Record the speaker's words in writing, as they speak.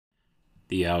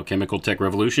The Alchemical Tech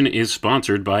Revolution is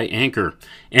sponsored by Anchor.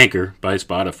 Anchor by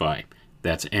Spotify.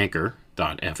 That's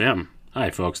anchor.fm. Hi,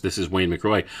 folks. This is Wayne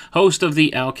McRoy, host of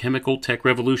the Alchemical Tech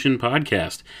Revolution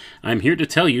podcast. I'm here to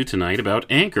tell you tonight about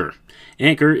Anchor.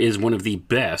 Anchor is one of the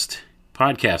best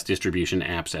podcast distribution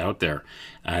apps out there.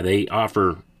 They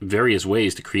offer various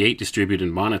ways to create, distribute,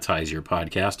 and monetize your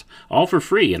podcast, all for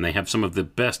free, and they have some of the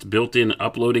best built-in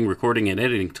uploading, recording, and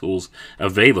editing tools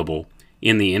available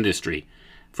in the industry.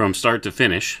 From start to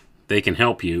finish, they can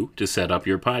help you to set up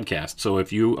your podcast. So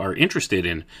if you are interested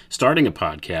in starting a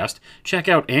podcast, check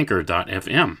out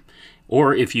anchor.fm.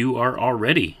 Or if you are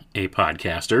already a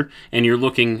podcaster and you're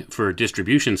looking for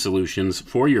distribution solutions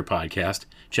for your podcast,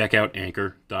 check out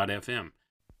anchor.fm.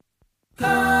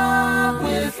 Come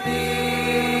with me.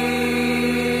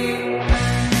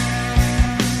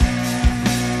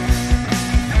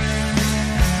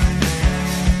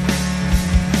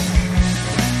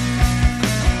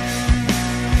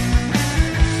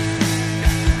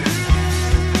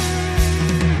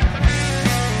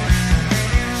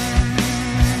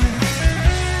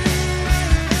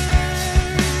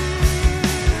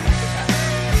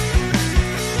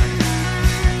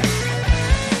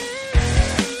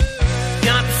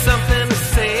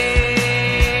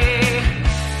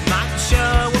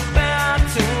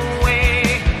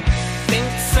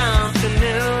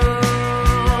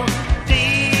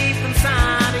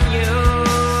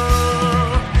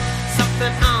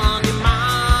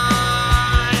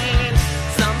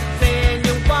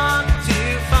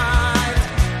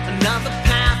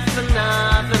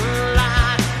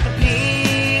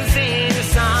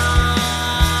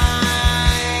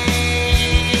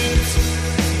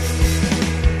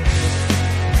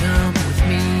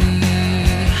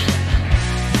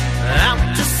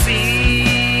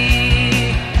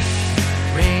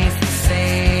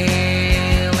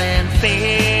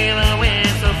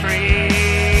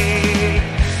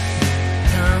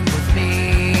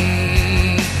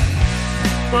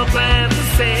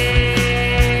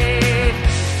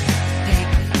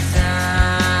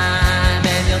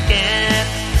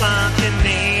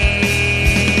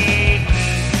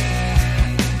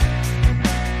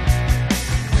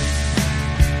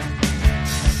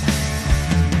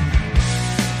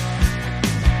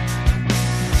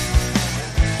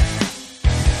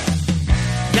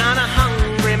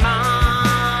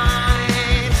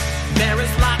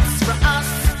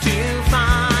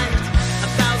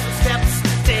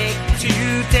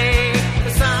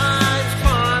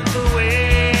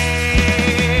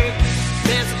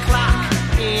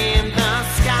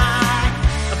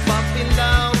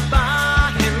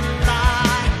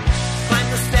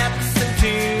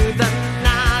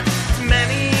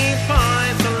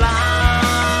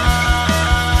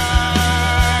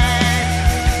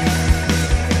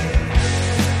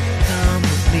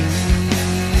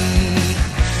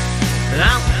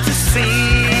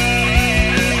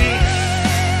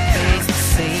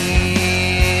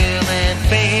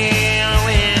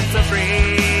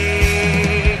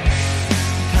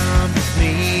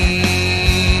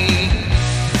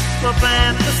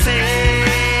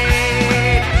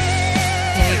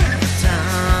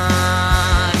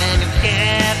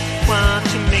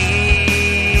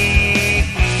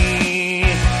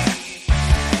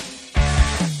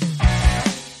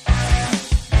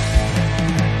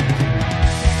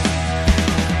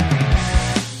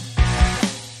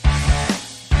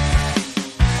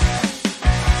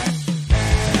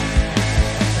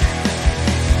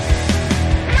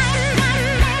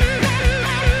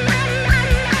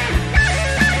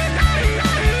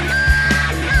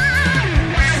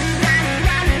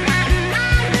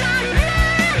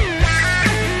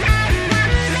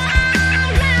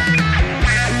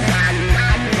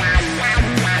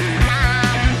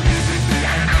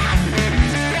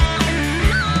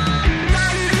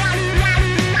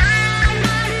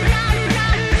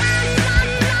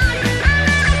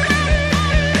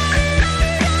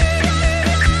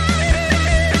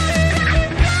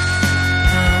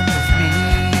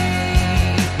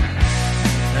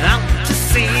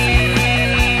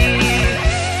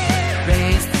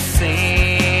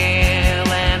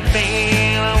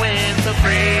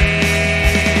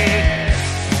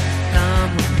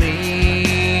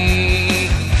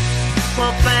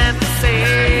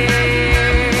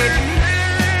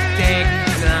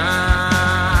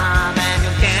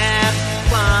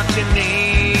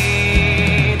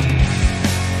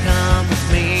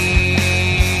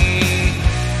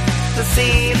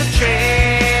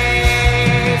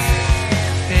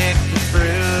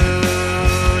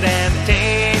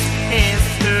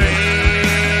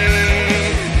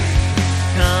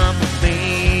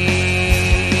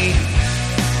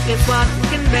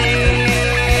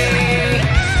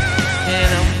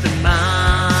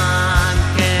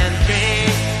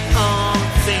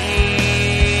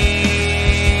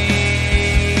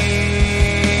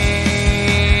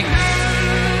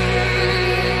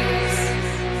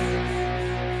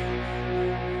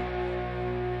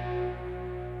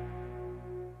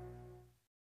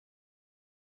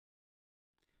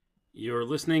 You're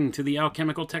listening to the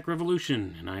Alchemical Tech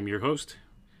Revolution, and I'm your host,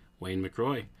 Wayne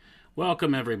McCroy.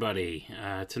 Welcome, everybody.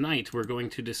 Tonight, we're going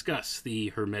to discuss the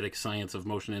Hermetic science of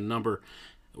motion and number.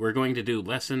 We're going to do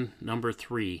lesson number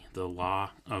 3, the law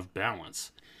of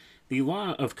balance. The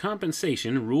law of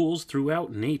compensation rules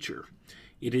throughout nature.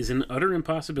 It is an utter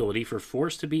impossibility for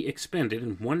force to be expended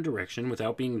in one direction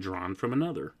without being drawn from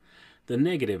another. The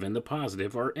negative and the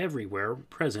positive are everywhere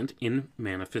present in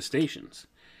manifestations.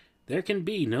 There can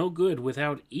be no good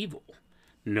without evil,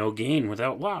 no gain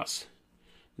without loss.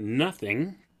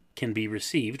 Nothing can be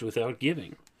received without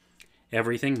giving.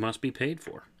 Everything must be paid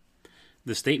for.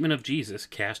 The statement of Jesus,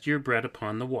 "Cast your bread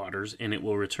upon the waters, and it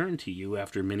will return to you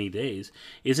after many days,"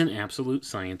 is an absolute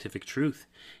scientific truth.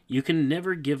 You can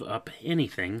never give up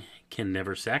anything, can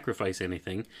never sacrifice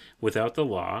anything, without the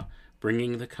law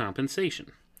bringing the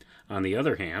compensation. On the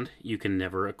other hand, you can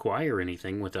never acquire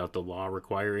anything without the law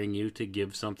requiring you to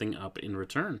give something up in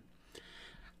return.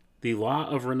 The law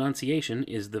of renunciation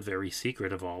is the very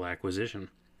secret of all acquisition.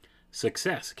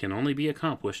 Success can only be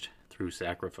accomplished through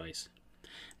sacrifice.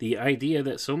 The idea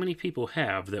that so many people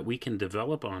have that we can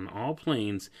develop on all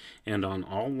planes and on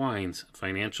all lines,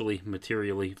 financially,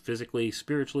 materially, physically,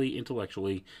 spiritually,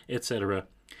 intellectually, etc.,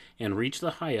 and reach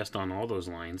the highest on all those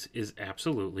lines is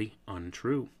absolutely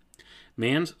untrue.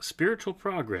 Man's spiritual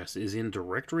progress is in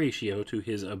direct ratio to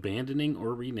his abandoning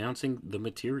or renouncing the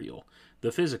material,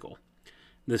 the physical.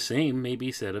 The same may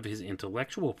be said of his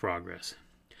intellectual progress.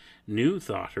 New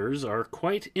thoughters are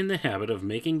quite in the habit of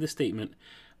making the statement,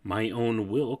 "My own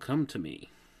will come to me."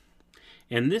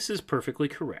 And this is perfectly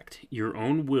correct. Your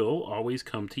own will always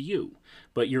come to you,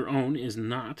 but your own is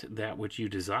not that which you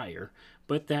desire,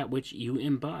 but that which you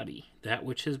embody, that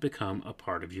which has become a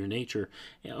part of your nature,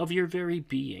 of your very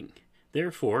being.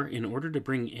 Therefore, in order to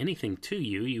bring anything to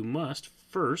you, you must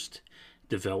first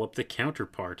develop the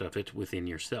counterpart of it within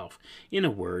yourself. In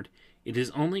a word, it is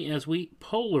only as we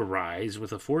polarize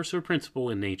with a force or principle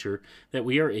in nature that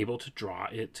we are able to draw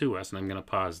it to us. And I'm going to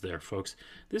pause there, folks.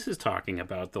 This is talking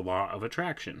about the law of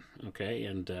attraction, okay?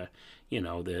 And,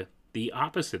 the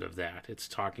opposite of that. It's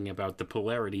talking about the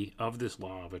polarity of this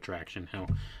law of attraction, how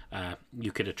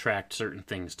you could attract certain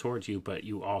things towards you, but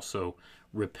you also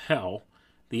repel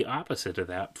the opposite of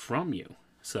that from you.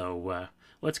 So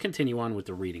let's continue on with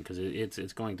the reading, because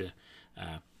it's going to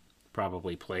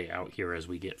probably play out here as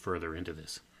we get further into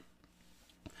this.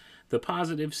 The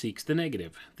positive seeks the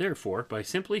negative. Therefore, by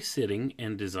simply sitting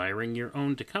and desiring your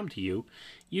own to come to you,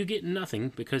 you get nothing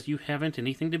because you haven't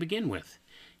anything to begin with.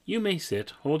 You may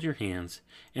sit, hold your hands,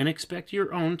 and expect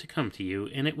your own to come to you,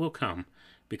 and it will come,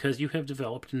 because you have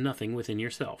developed nothing within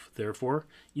yourself. Therefore,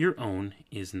 your own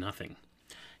is nothing.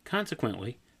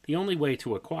 Consequently, the only way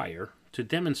to acquire, to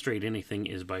demonstrate anything,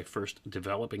 is by first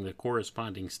developing the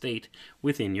corresponding state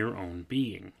within your own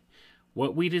being.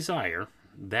 What we desire,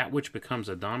 that which becomes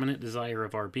a dominant desire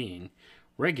of our being,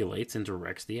 regulates and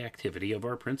directs the activity of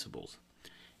our principles.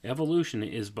 Evolution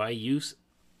is by use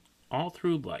all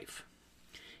through life.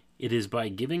 It is by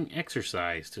giving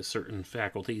exercise to certain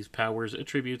faculties, powers,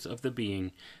 attributes of the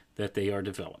being that they are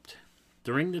developed.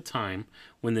 During the time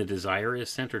when the desire is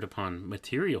centered upon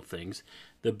material things,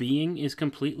 the being is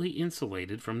completely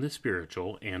insulated from the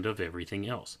spiritual and of everything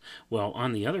else, while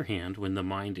on the other hand, when the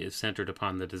mind is centered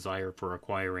upon the desire for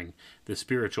acquiring the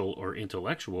spiritual or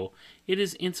intellectual, it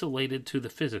is insulated to the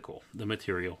physical, the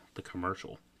material, the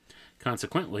commercial.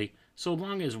 Consequently, so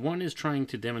long as one is trying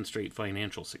to demonstrate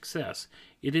financial success,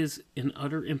 it is an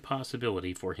utter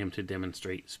impossibility for him to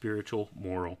demonstrate spiritual,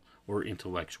 moral, or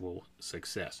intellectual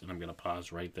success. And I'm going to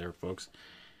pause right there, folks.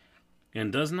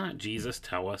 And does not Jesus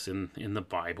tell us in the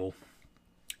Bible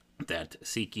that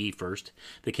seek ye first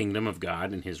the kingdom of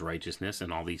God and his righteousness,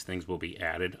 and all these things will be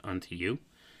added unto you?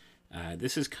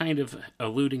 This is kind of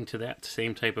alluding to that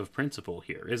same type of principle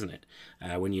here, isn't it?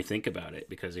 When you think about it,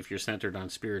 because if you're centered on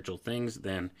spiritual things,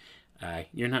 then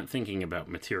you're not thinking about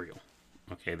material,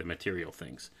 okay, the material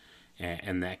things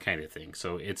and that kind of thing.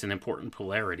 So it's an important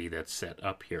polarity that's set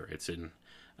up here. It's an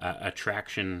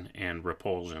attraction and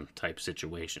repulsion type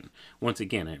situation. Once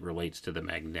again, it relates to the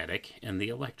magnetic and the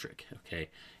electric, okay,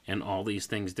 and all these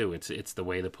things do. It's the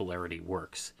way the polarity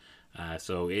works.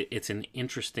 So it's an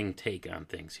interesting take on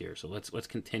things here. So let's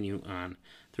continue on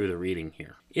through the reading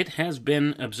here. It has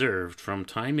been observed from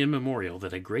time immemorial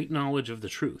that a great knowledge of the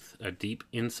truth, a deep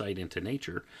insight into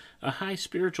nature, a high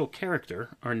spiritual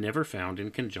character are never found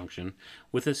in conjunction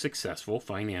with a successful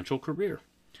financial career.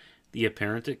 The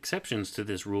apparent exceptions to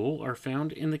this rule are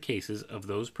found in the cases of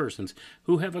those persons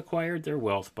who have acquired their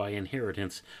wealth by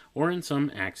inheritance or in some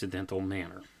accidental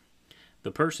manner.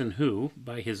 The person who,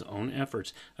 by his own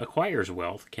efforts, acquires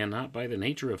wealth cannot, by the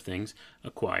nature of things,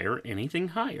 acquire anything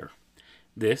higher.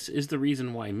 This is the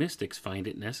reason why mystics find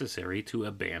it necessary to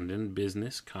abandon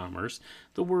business, commerce,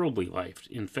 the worldly life,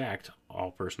 in fact,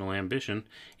 all personal ambition,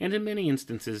 and in many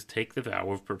instances take the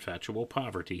vow of perpetual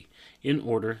poverty, in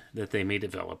order that they may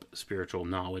develop spiritual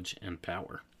knowledge and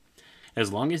power.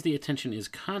 As long as the attention is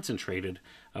concentrated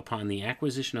upon the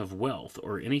acquisition of wealth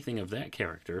or anything of that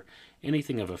character,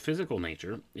 anything of a physical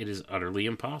nature, it is utterly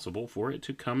impossible for it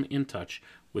to come in touch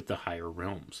with the higher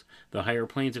realms, the higher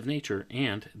planes of nature,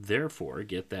 and therefore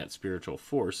get that spiritual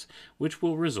force which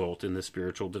will result in the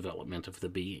spiritual development of the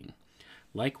being.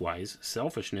 Likewise,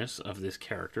 selfishness of this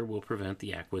character will prevent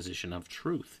the acquisition of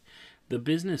truth. The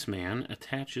businessman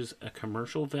attaches a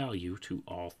commercial value to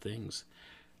all things.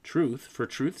 Truth, for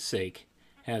truth's sake,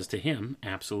 has to him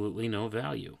absolutely no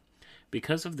value.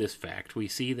 Because of this fact, we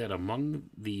see that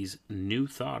among these new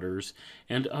thoughters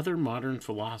and other modern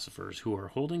philosophers who are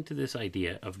holding to this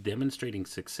idea of demonstrating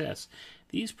success,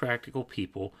 these practical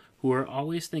people who are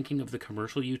always thinking of the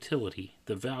commercial utility,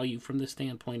 the value from the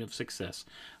standpoint of success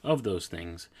of those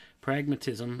things,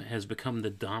 pragmatism has become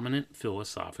the dominant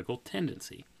philosophical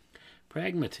tendency.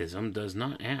 Pragmatism does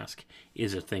not ask,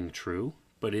 is a thing true?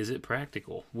 But is it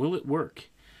practical? Will it work?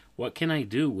 What can I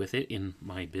do with it in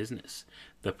my business?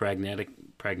 The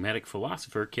pragmatic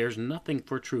philosopher cares nothing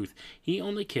for truth. He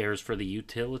only cares for the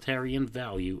utilitarian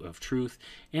value of truth,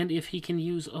 and if he can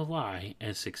use a lie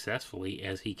as successfully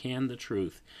as he can the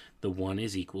truth, the one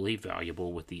is equally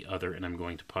valuable with the other. And I'm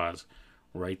going to pause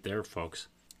right there, folks.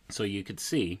 So you could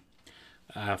see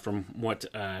from what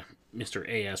Mr.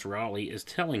 A.S. Raleigh is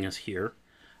telling us here,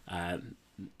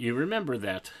 you remember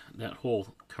that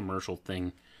whole commercial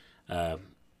thing a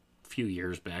few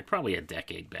years back, probably a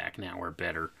decade back now or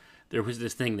better. There was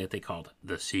this thing that they called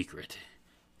The Secret.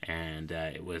 And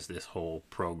it was this whole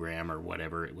program or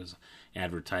whatever. It was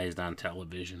advertised on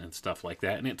television and stuff like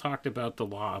that. And it talked about the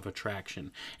law of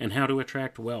attraction and how to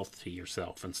attract wealth to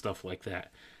yourself and stuff like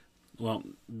that. Well,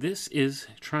 this is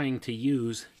trying to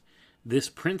use this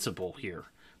principle here.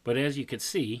 But as you could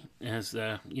see, as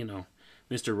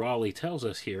Mr. Raleigh tells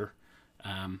us here,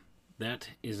 that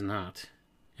is not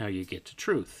how you get to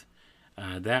truth.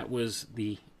 That was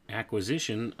the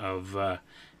acquisition of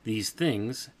these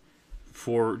things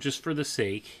for the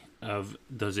sake of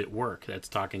does it work. That's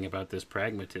talking about this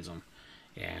pragmatism.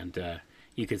 And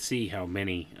you could see how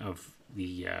many of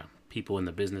the people in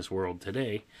the business world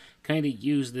today kind of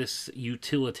use this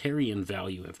utilitarian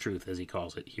value of truth, as he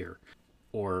calls it here,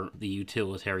 or the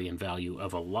utilitarian value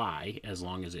of a lie, as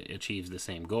long as it achieves the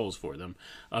same goals for them,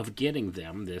 of getting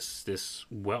them this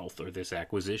wealth or this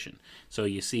acquisition. So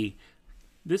you see,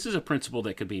 this is a principle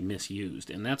that could be misused,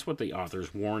 and that's what the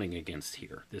author's warning against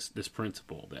here, this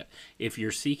principle that if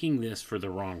you're seeking this for the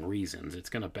wrong reasons, it's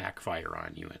going to backfire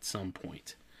on you at some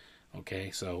point. Okay,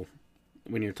 so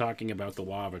when you're talking about the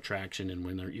law of attraction and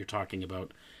when you're talking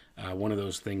about one of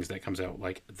those things that comes out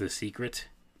like The Secret,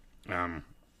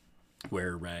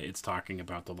 where it's talking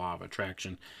about the law of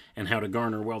attraction and how to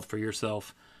garner wealth for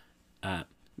yourself,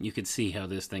 you could see how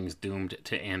this thing's doomed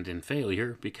to end in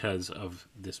failure because of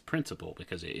this principle,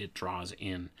 because it draws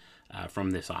in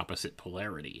from this opposite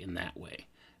polarity in that way,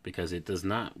 because it does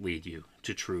not lead you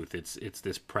to truth. It's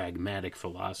this pragmatic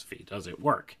philosophy. Does it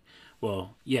work?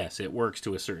 Well, yes, it works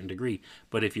to a certain degree,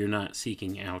 but if you're not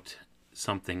seeking out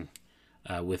something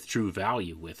with true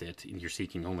value with it, and you're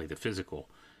seeking only the physical,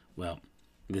 well,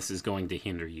 this is going to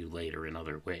hinder you later in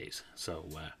other ways. So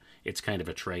it's kind of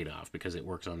a trade-off because it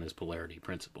works on this polarity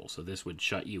principle. So this would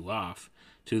shut you off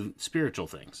to spiritual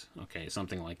things. Okay,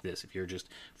 something like this. If you're just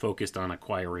focused on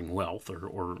acquiring wealth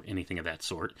or anything of that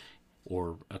sort,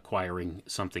 or acquiring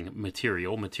something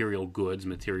material goods,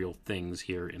 material things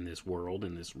here in this world,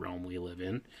 in this realm we live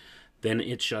in, then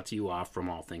it shuts you off from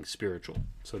all things spiritual.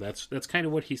 So that's kind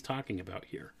of what he's talking about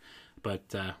here.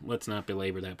 But let's not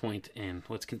belabor that point, and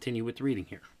let's continue with the reading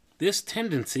here. This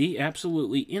tendency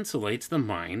absolutely insulates the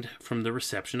mind from the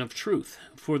reception of truth,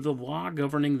 for the law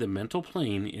governing the mental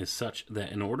plane is such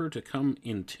that in order to come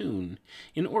in tune,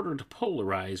 in order to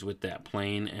polarize with that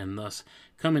plane and thus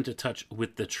come into touch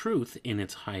with the truth in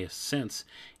its highest sense,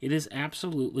 it is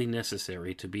absolutely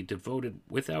necessary to be devoted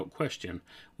without question,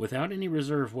 without any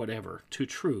reserve whatever, to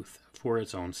truth for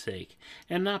its own sake,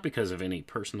 and not because of any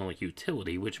personal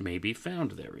utility which may be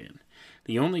found therein.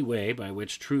 The only way by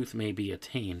which truth may be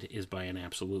attained is by an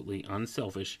absolutely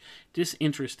unselfish,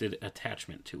 disinterested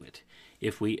attachment to it.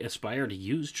 If we aspire to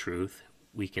use truth,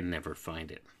 we can never find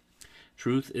it.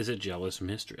 Truth is a jealous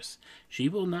mistress. She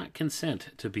will not consent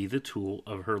to be the tool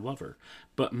of her lover,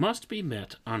 but must be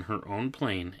met on her own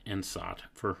plane and sought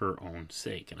for her own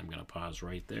sake. And I'm going to pause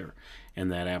right there.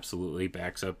 And that absolutely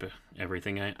backs up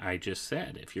everything I just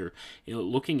said. If you're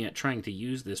looking at trying to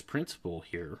use this principle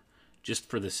here just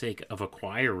for the sake of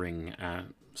acquiring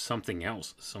something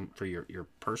else, for your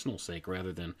personal sake,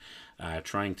 rather than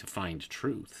trying to find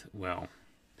truth, well,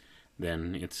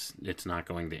 then it's not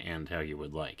going to end how you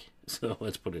would like. So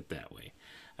let's put it that way.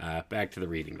 Back to the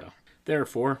reading, though.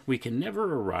 Therefore, we can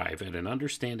never arrive at an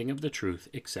understanding of the truth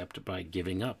except by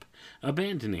giving up,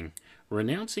 abandoning,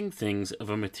 renouncing things of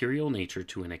a material nature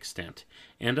to an extent.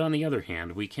 And on the other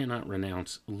hand, we cannot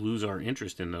lose our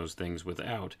interest in those things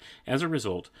without, as a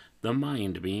result, the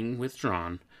mind being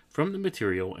withdrawn from the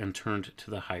material and turned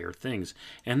to the higher things,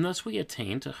 and thus we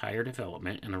attain to higher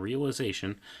development and a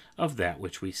realization of that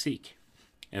which we seek.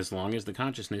 As long as the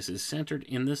consciousness is centered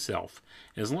in the self,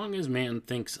 as long as man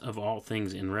thinks of all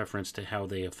things in reference to how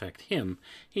they affect him,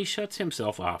 he shuts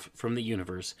himself off from the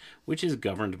universe, which is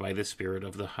governed by the spirit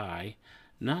of the high,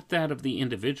 not that of the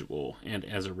individual, and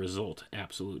as a result,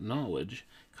 absolute knowledge,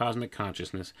 cosmic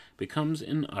consciousness, becomes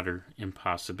an utter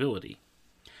impossibility.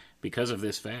 Because of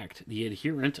this fact, the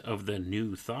adherent of the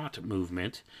New Thought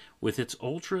movement, with its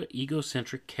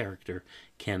ultra-egocentric character,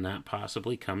 cannot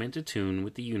possibly come into tune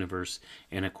with the universe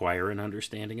and acquire an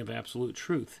understanding of absolute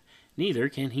truth. Neither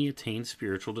can he attain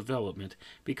spiritual development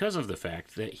because of the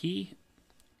fact that he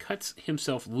cuts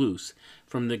himself loose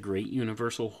from the great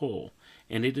universal whole,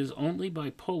 and it is only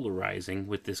by polarizing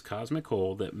with this cosmic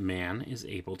whole that man is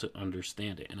able to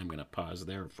understand it. And I'm going to pause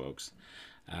there, folks.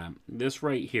 This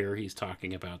right here, he's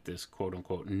talking about this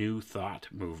quote-unquote New Thought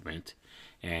movement,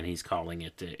 and he's calling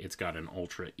it, it's got an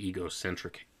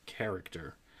ultra-egocentric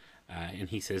character. And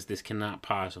he says this cannot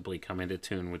possibly come into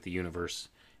tune with the universe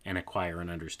and acquire an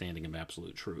understanding of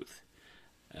absolute truth.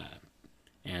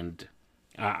 And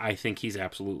I think he's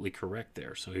absolutely correct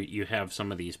there. So you have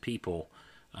some of these people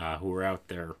who are out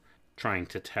there trying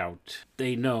to tout,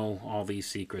 they know all these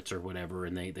secrets or whatever,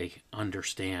 and they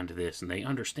understand this, and they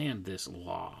understand this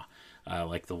law,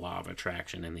 like the law of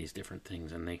attraction and these different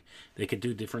things, and they could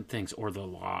do different things, or the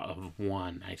law of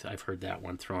one. I've heard that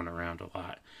one thrown around a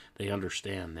lot. They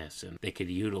understand this, and they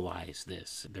could utilize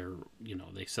this.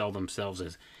 They sell themselves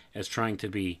as trying to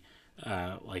be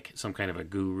like some kind of a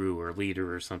guru or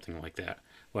leader or something like that.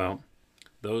 Well,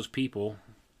 those people,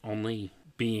 only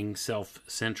being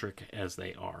self-centric as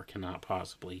they are, cannot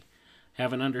possibly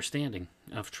have an understanding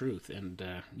of truth. And,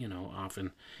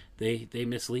 often they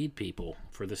mislead people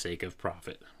for the sake of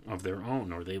profit of their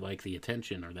own, or they like the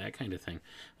attention or that kind of thing.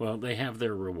 Well, they have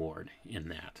their reward in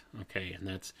that, okay? And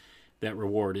that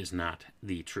reward is not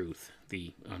the truth,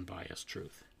 the unbiased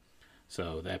truth.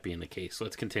 So that being the case,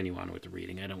 let's continue on with the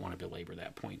reading. I don't want to belabor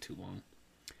that point too long.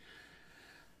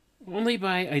 Only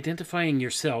by identifying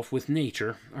yourself with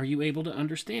nature are you able to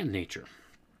understand nature.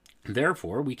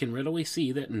 Therefore, we can readily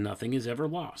see that nothing is ever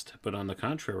lost, but on the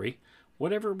contrary,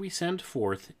 whatever we send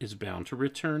forth is bound to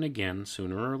return again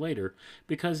sooner or later,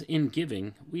 because in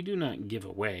giving we do not give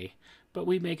away, but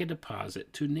we make a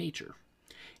deposit to nature.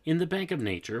 In the bank of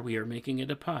nature we are making a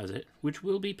deposit which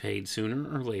will be paid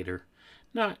sooner or later,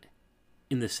 not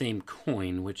in the same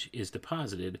coin which is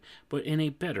deposited, but in a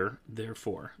better.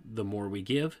 Therefore, the more we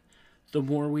give, the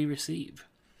more we receive.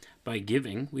 By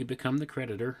giving, we become the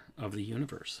creditor of the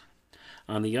universe.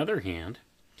 On the other hand,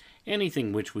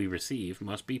 anything which we receive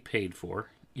must be paid for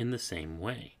in the same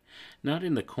way, not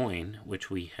in the coin which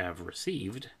we have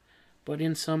received, but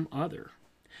in some other.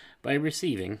 By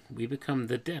receiving, we become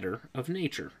the debtor of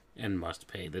nature, and must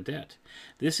pay the debt.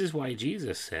 This is why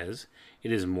Jesus says,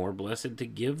 it is more blessed to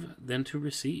give than to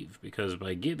receive, because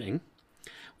by giving,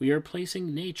 we are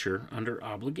placing nature under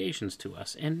obligations to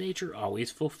us, and nature always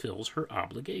fulfills her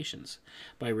obligations.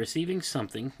 By receiving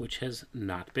something which has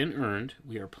not been earned,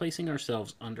 we are placing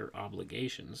ourselves under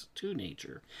obligations to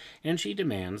nature, and she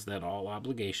demands that all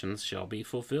obligations shall be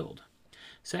fulfilled.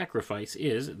 Sacrifice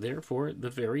is, therefore, the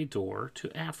very door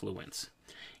to affluence.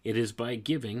 It is by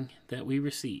giving that we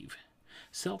receive.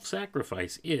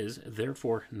 Self-sacrifice is,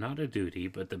 therefore, not a duty,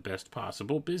 but the best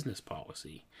possible business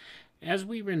policy. As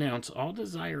we renounce all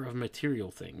desire of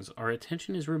material things, our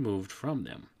attention is removed from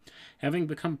them. Having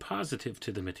become positive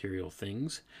to the material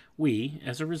things, we,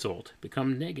 as a result,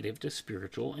 become negative to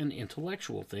spiritual and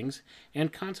intellectual things,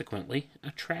 and consequently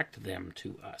attract them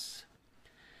to us.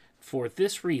 For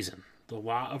this reason, The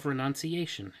law of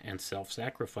renunciation and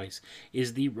self-sacrifice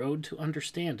is the road to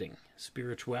understanding,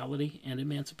 spirituality, and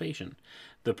emancipation.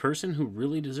 The person who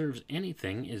really deserves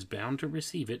anything is bound to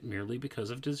receive it merely because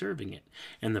of deserving it,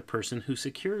 and the person who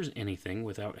secures anything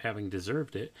without having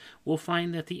deserved it will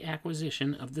find that the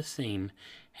acquisition of the same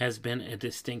has been a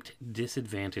distinct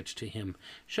disadvantage to him,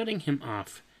 shutting him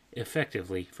off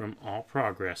effectively from all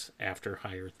progress after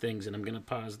higher things. And I'm going to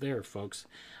pause there, folks.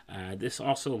 This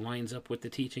also lines up with the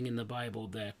teaching in the Bible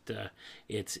that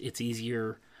it's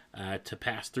easier to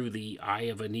pass through the eye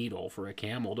of a needle, for a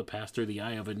camel to pass through the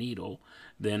eye of a needle,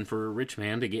 than for a rich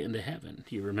man to get into heaven.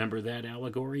 Do you remember that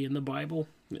allegory in the Bible?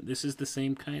 This is the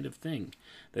same kind of thing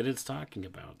that it's talking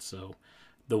about. So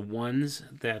the ones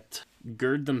that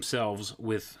gird themselves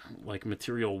with like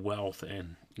material wealth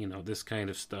and this kind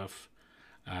of stuff,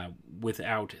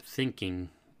 without thinking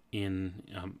in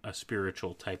a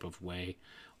spiritual type of way,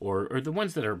 or the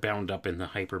ones that are bound up in the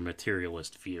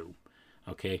hyper-materialist view,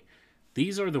 okay?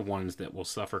 These are the ones that will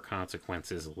suffer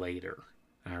consequences later,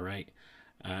 all right?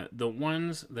 The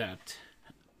ones that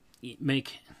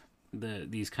make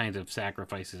these kinds of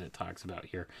sacrifices it talks about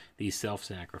here, these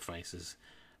self-sacrifices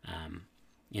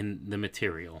in the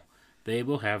material, they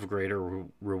will have greater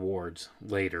rewards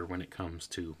later when it comes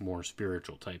to more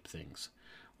spiritual type things.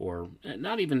 Or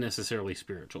not even necessarily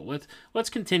spiritual.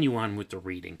 Let's continue on with the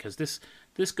reading, because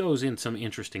this goes in some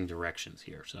interesting directions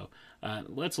here. So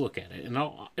let's look at it. And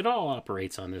it all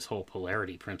operates on this whole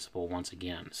polarity principle once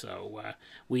again. So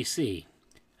we see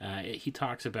he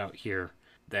talks about here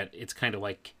that it's kind of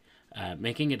like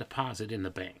making a deposit in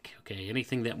the bank. Okay,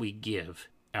 anything that we give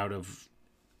out of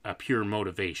a pure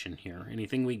motivation here,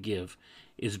 anything we give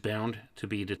is bound to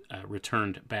be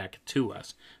returned back to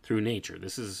us through nature.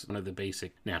 This is one of the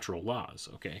basic natural laws,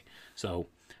 okay? So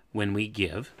when we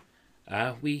give,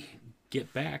 we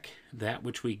get back that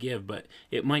which we give, but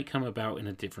it might come about in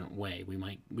a different way.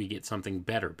 We get something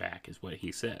better back, is what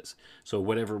he says. So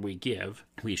whatever we give,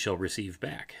 we shall receive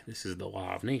back. This is the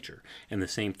law of nature. And the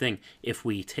same thing, if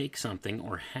we take something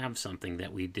or have something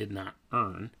that we did not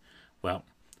earn, well,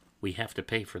 we have to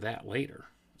pay for that later.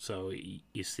 So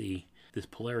you see, this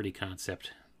polarity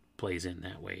concept plays in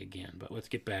that way again. But let's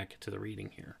get back to the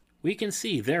reading here. We can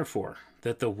see, therefore,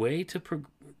 that the way to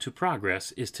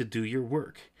progress is to do your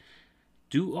work.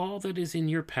 Do all that is in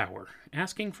your power,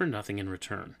 asking for nothing in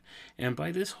return. And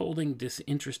by this holding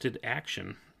disinterested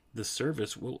action, the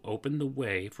service will open the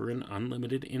way for an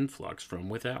unlimited influx from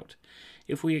without.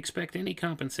 If we expect any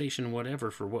compensation whatever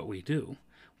for what we do,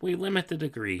 we limit the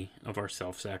degree of our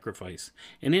self-sacrifice,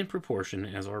 and in proportion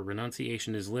as our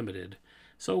renunciation is limited,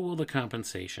 so will the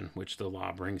compensation which the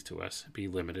law brings to us be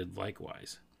limited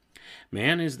likewise.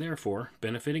 Man is therefore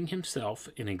benefiting himself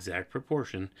in exact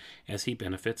proportion as he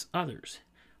benefits others.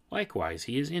 Likewise,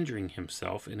 he is injuring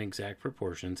himself in exact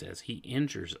proportions as he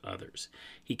injures others.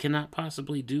 He cannot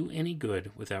possibly do any good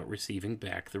without receiving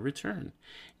back the return.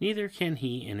 Neither can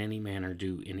he in any manner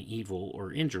do an evil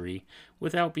or injury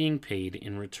without being paid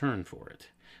in return for it.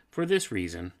 For this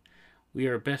reason, we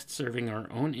are best serving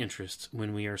our own interests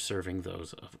when we are serving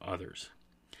those of others.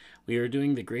 We are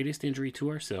doing the greatest injury to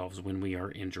ourselves when we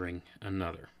are injuring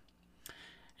another.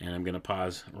 And I'm going to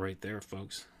pause right there,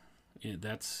 folks.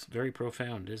 That's very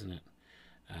profound, isn't it?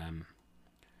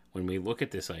 When we look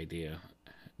at this idea,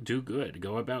 do good,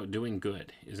 go about doing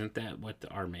good. Isn't that what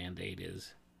our mandate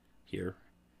is here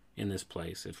in this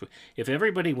place? If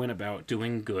everybody went about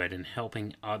doing good and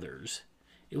helping others,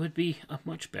 it would be a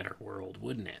much better world,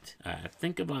 wouldn't it?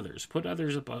 Think of others. Put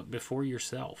others before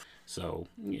yourself. So,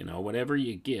 whatever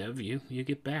you give, you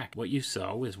get back. What you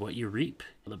sow is what you reap.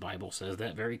 The Bible says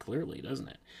that very clearly, doesn't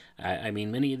it? I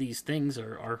mean, many of these things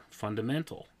are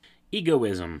fundamental.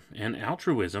 Egoism and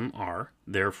altruism are,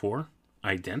 therefore,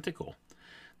 identical.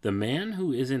 The man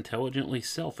who is intelligently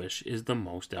selfish is the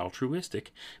most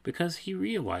altruistic because he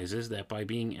realizes that by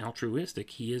being altruistic,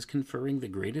 he is conferring the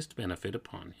greatest benefit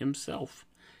upon himself.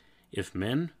 If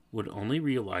men would only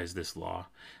realize this law,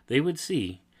 they would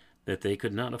see that they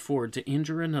could not afford to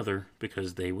injure another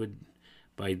because they would,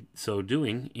 by so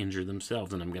doing, injure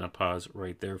themselves. And I'm going to pause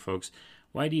right there, folks.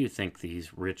 Why do you think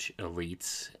these rich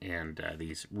elites and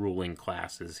these ruling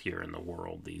classes here in the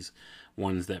world, these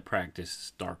ones that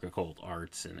practice dark occult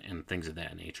arts and things of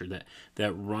that nature,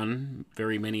 that run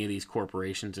very many of these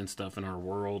corporations and stuff in our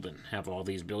world and have all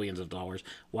these billions of dollars,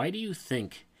 why do you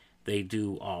think they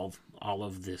do all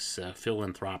of this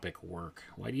philanthropic work?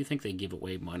 Why do you think they give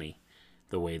away money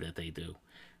the way that they do?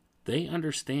 They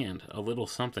understand a little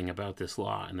something about this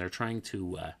law, and they're trying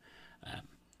to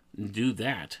do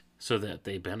that so that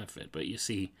they benefit. But you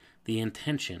see, the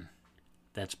intention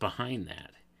that's behind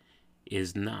that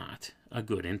is not a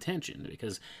good intention,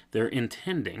 because they're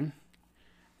intending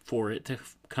for it to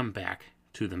come back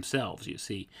to themselves, you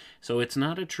see. So it's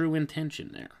not a true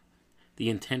intention there. The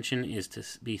intention is to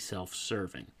be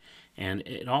self-serving. And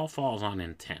it all falls on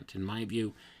intent. In my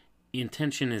view,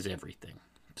 intention is everything.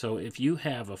 So if you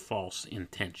have a false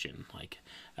intention, like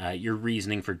your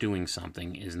reasoning for doing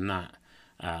something is not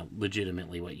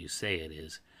legitimately what you say it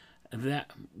is,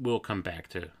 that will come back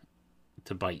to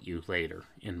bite you later,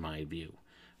 in my view.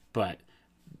 But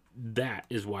that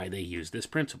is why they use this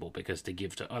principle, because to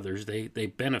give to others, they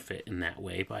benefit in that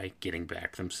way by getting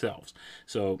back themselves.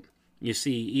 So you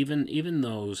see, even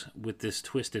those with this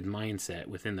twisted mindset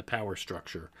within the power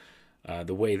structure,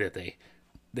 the way that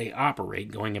they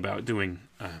operate, going about doing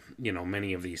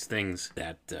many of these things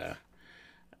that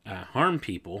harm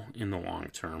people in the long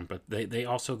term, but they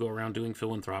also go around doing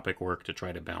philanthropic work to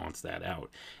try to balance that out.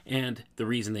 And the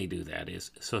reason they do that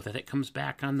is so that it comes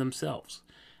back on themselves,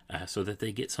 so that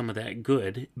they get some of that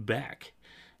good back.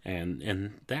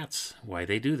 And that's why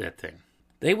they do that thing.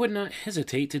 They would not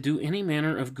hesitate to do any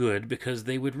manner of good, because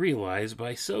they would realize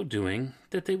by so doing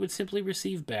that they would simply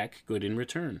receive back good in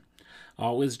return.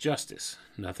 All is justice.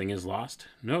 Nothing is lost.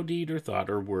 No deed or thought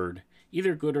or word,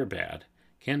 either good or bad,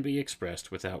 can be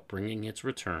expressed without bringing its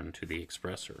return to the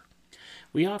expressor.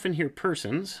 We often hear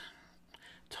persons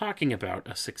talking about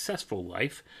a successful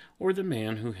life or the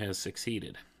man who has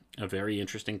succeeded. A very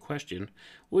interesting question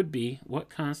would be,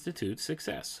 what constitutes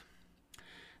success?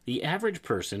 The average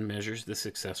person measures the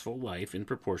successful life in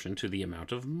proportion to the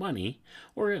amount of money,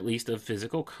 or at least of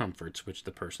physical comforts, which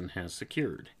the person has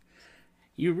secured.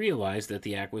 You realize that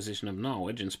the acquisition of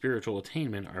knowledge and spiritual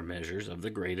attainment are measures of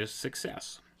the greatest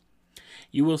success.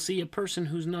 You will see a person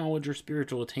whose knowledge or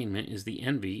spiritual attainment is the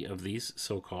envy of these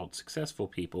so-called successful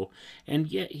people, and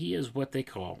yet he is what they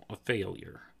call a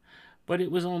failure. But it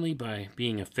was only by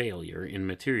being a failure in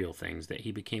material things that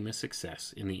he became a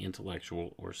success in the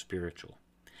intellectual or spiritual.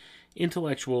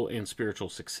 Intellectual and spiritual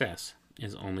success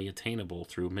is only attainable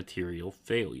through material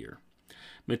failure.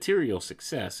 Material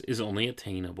success is only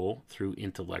attainable through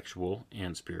intellectual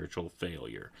and spiritual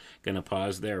failure. Gonna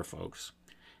pause there, folks.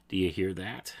 Do you hear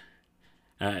that?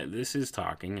 This is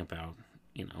talking about,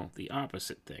 the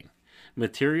opposite thing.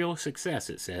 Material success,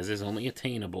 it says, is only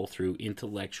attainable through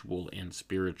intellectual and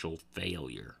spiritual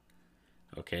failure.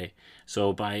 Okay?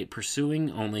 So by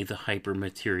pursuing only the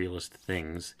hyper-materialist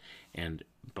things, and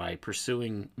by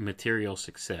pursuing material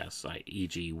success,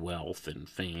 e.g. wealth and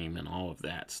fame and all of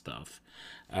that stuff,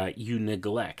 you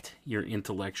neglect your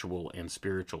intellectual and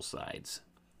spiritual sides.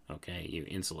 Okay? You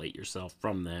insulate yourself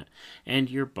from that, and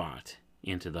you're bought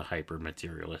into the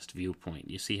hyper-materialist viewpoint.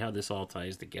 You see how this all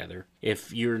ties together?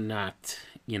 If you're not,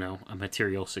 a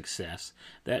material success,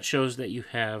 that shows that you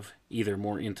have either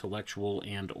more intellectual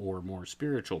and or more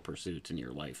spiritual pursuits in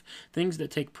your life. Things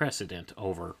that take precedent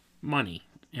over money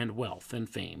and wealth and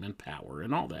fame and power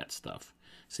and all that stuff.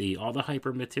 See, all the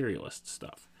hyper-materialist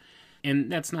stuff.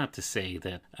 And that's not to say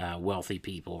that wealthy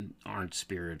people aren't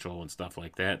spiritual and stuff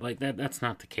like that. That's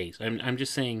not the case. I'm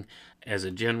just saying, as a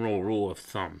general rule of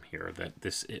thumb here,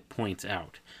 that it points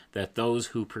out that those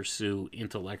who pursue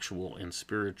intellectual and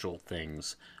spiritual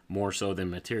things more so than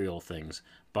material things,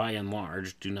 by and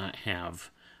large, do not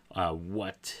have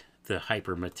what the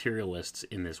hyper-materialists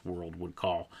in this world would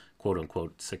call,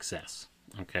 quote-unquote, success.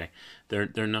 Okay?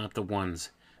 They're not the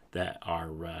ones that are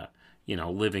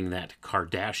living that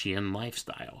Kardashian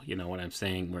lifestyle. You know what I'm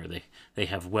saying? Where they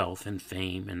have wealth and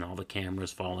fame and all the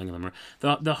cameras following them.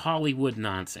 The Hollywood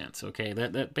nonsense, okay?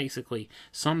 That basically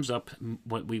sums up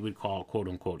what we would call,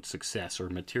 quote-unquote, success or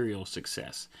material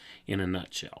success in a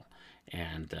nutshell.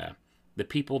 And the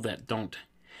people that don't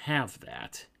have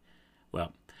that,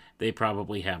 well, they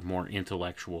probably have more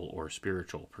intellectual or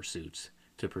spiritual pursuits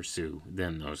to pursue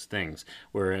than those things.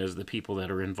 Whereas the people that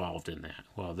are involved in that,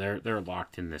 well, they're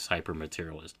locked in this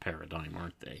hyper-materialist paradigm,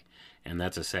 aren't they? And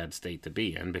that's a sad state to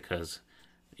be in, because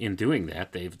in doing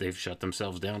that, they've shut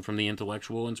themselves down from the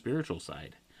intellectual and spiritual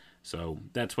side. So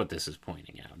that's what this is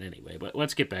pointing out anyway. But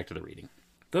let's get back to the reading.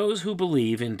 Those who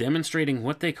believe in demonstrating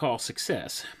what they call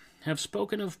success have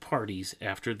spoken of parties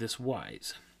after this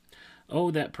wise. Oh,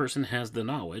 that person has the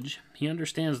knowledge, he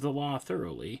understands the law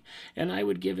thoroughly, and I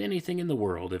would give anything in the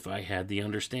world if I had the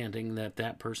understanding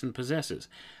that person possesses.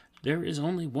 There is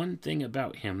only one thing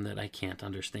about him that I can't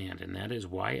understand, and that is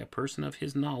why a person of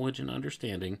his knowledge and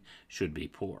understanding should be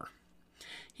poor.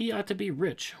 He ought to be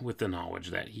rich with the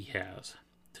knowledge that he has,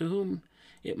 to whom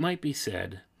it might be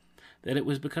said that it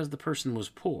was because the person was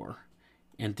poor,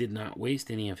 and did not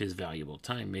waste any of his valuable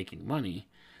time making money,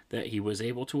 that he was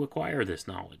able to acquire this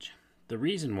knowledge. The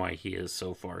reason why he is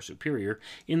so far superior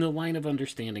in the line of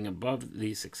understanding above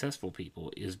these successful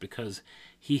people is because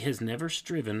he has never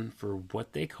striven for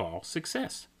what they call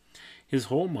success. His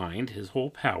whole mind, his whole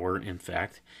power, in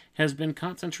fact, has been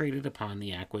concentrated upon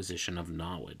the acquisition of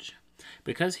knowledge.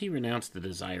 Because he renounced the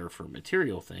desire for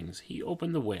material things, he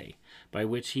opened the way by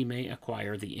which he may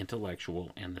acquire the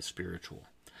intellectual and the spiritual.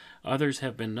 Others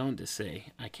have been known to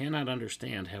say, I cannot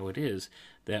understand how it is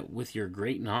that with your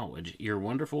great knowledge, your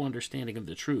wonderful understanding of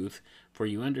the truth, for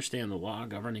you understand the law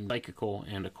governing psychical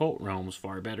and occult realms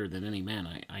far better than any man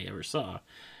I ever saw,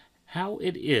 how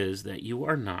it is that you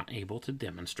are not able to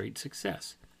demonstrate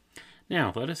success.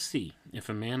 Now, let us see if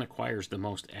a man acquires the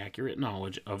most accurate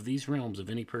knowledge of these realms of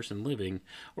any person living,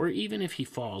 or even if he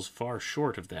falls far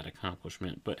short of that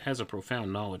accomplishment, but has a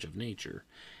profound knowledge of nature,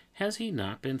 has he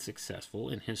not been successful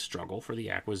in his struggle for the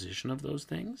acquisition of those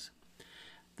things?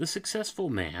 The successful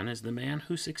man is the man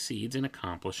who succeeds in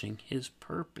accomplishing his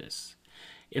purpose.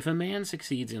 If a man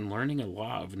succeeds in learning a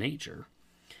law of nature,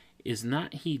 is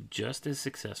not he just as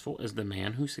successful as the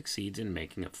man who succeeds in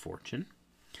making a fortune?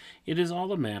 It is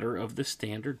all a matter of the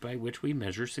standard by which we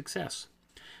measure success.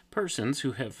 Persons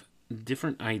who have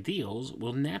different ideals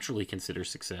will naturally consider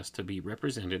success to be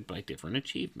represented by different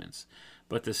achievements.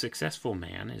 But the successful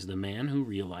man is the man who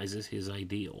realizes his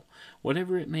ideal,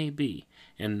 whatever it may be,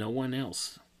 and no one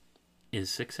else is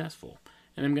successful.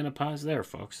 And I'm going to pause there,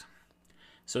 folks.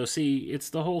 So see, it's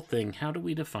the whole thing. How do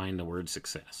we define the word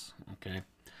success? Okay.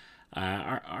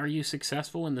 Are you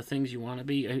successful in the things you want to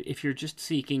be? If you're just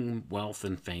seeking wealth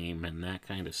and fame and that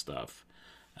kind of stuff,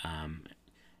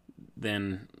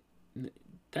 then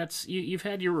that's you've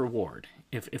had your reward.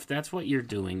 If that's what you're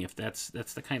doing, if that's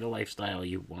the kind of lifestyle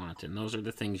you want, and those are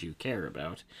the things you care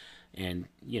about, and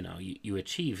you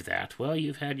achieve that, well,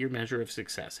 you've had your measure of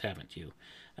success, haven't you?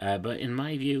 But in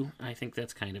my view, I think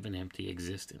that's kind of an empty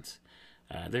existence.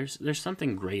 There's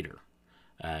something greater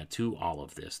to all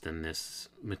of this than this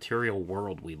material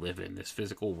world we live in, this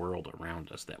physical world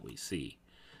around us that we see.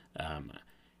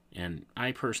 And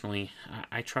I personally,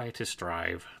 I try to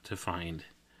strive to find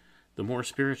the more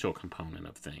spiritual component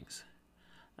of things.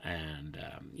 And,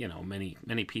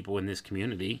 many people in this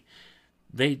community,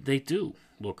 they do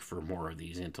look for more of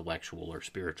these intellectual or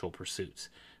spiritual pursuits.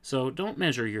 So don't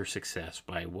measure your success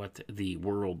by what the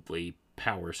worldly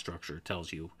power structure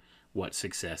tells you what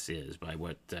success is, by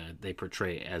what they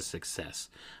portray as success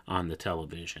on the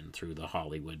television through the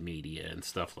Hollywood media and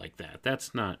stuff like that.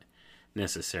 That's not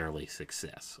necessarily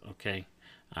success, okay?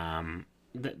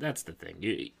 That's the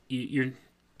thing. You're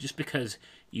just because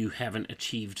you haven't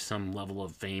achieved some level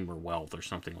of fame or wealth or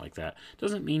something like that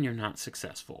doesn't mean you're not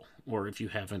successful. Or if you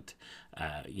haven't,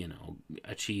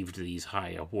 achieved these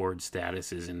high award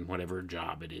statuses in whatever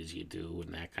job it is you do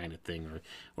and that kind of thing,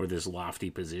 or this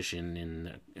lofty position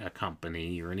in a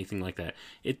company or anything like that,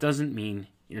 it doesn't mean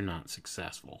you're not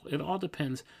successful. It all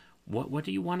depends. What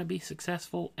do you want to be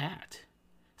successful at?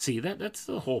 See, that's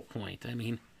the whole point. I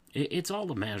mean, it's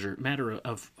all a matter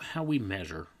of how we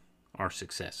measure our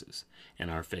successes and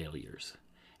our failures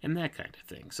and that kind of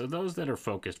thing. So those that are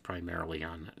focused primarily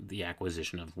on the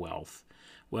acquisition of wealth,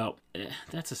 well,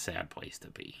 that's a sad place to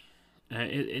be.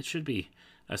 It should be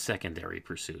a secondary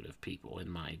pursuit of people, in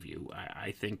my view.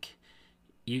 I think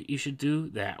you should do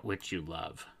that which you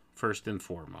love, first and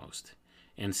foremost,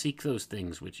 and seek those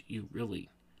things which you really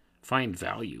find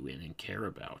value in and care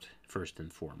about, first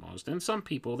and foremost. And some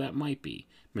people, that might be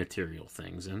material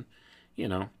things, and,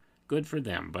 good for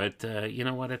them. But you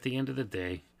know what? At the end of the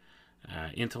day,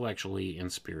 intellectually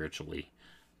and spiritually,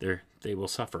 they will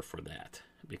suffer for that,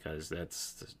 because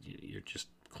you're just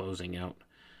closing out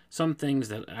some things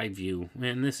that I view,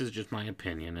 and this is just my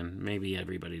opinion, and maybe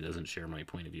everybody doesn't share my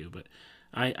point of view, but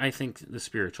I think the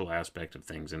spiritual aspect of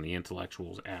things and the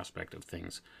intellectual aspect of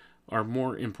things are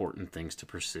more important things to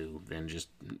pursue than just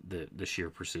the sheer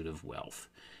pursuit of wealth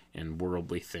and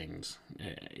worldly things.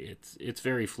 It's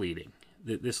very fleeting.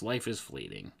 This life is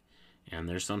fleeting, and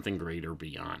there's something greater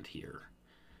beyond here.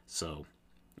 So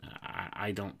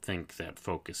I don't think that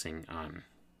focusing on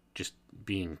just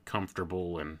being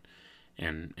comfortable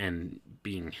and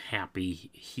being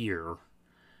happy here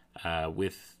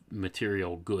with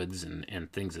material goods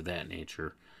and things of that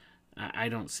nature, I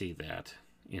don't see that,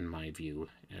 in my view,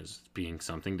 as being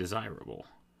something desirable.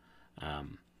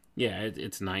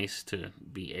 It's nice to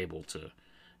be able to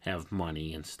have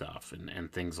money and stuff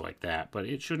and things like that, but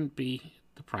it shouldn't be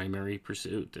the primary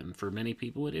pursuit. And for many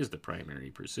people, it is the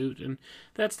primary pursuit, and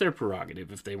that's their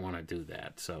prerogative if they want to do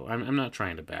that. So I'm not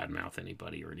trying to badmouth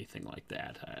anybody or anything like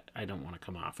that. I don't want to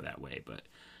come off that way, but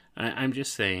I'm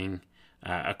just saying,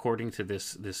 according to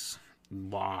this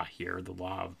law here, the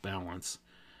law of balance,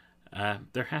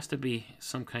 there has to be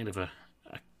some kind of a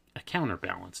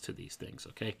counterbalance to these things,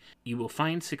 okay? You will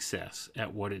find success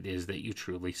at what it is that you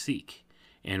truly seek.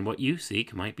 And what you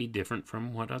seek might be different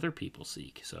from what other people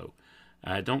seek. So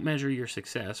don't measure your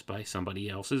success by somebody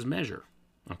else's measure,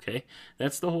 okay?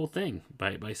 That's the whole thing,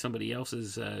 by somebody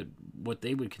else's, what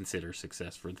they would consider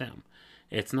success for them.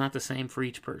 It's not the same for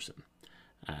each person.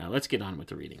 Let's get on with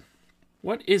the reading.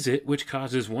 What is it which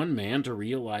causes one man to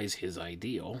realize his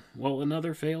ideal, while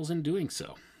another fails in doing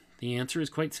so? The answer is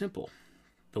quite simple.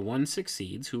 The one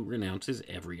succeeds who renounces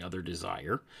every other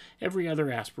desire, every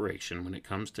other aspiration when it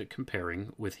comes to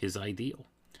comparing with his ideal.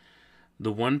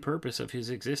 The one purpose of his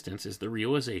existence is the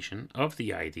realization of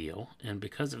the ideal, and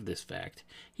because of this fact,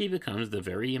 he becomes the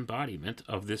very embodiment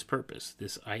of this purpose,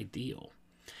 this ideal.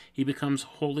 He becomes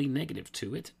wholly negative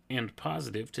to it and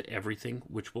positive to everything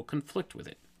which will conflict with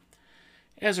it.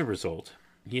 As a result,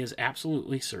 he is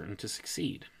absolutely certain to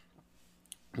succeed.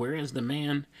 Whereas the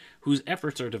man whose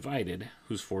efforts are divided,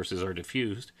 whose forces are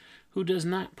diffused, who does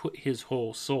not put his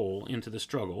whole soul into the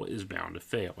struggle is bound to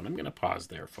fail. And I'm going to pause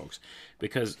there, folks,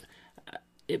 because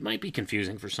it might be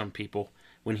confusing for some people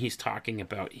when he's talking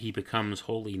about he becomes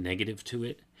wholly negative to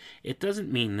it. It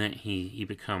doesn't mean that he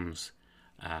becomes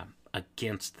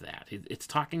against that. It's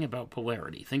talking about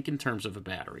polarity. Think in terms of a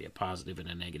battery, a positive and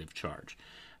a negative charge.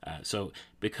 So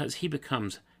because he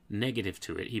becomes negative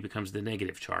to it, he becomes the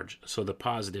negative charge. So the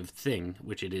positive thing,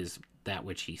 which it is that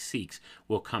which he seeks,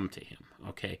 will come to him.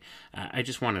 Okay, I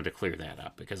just wanted to clear that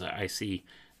up because I see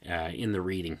in the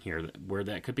reading here where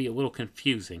that could be a little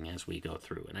confusing as we go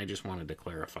through, and I just wanted to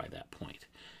clarify that point.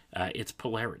 It's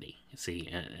polarity. See,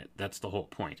 that's the whole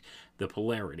point. The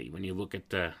polarity. When you look at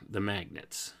the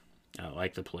magnets.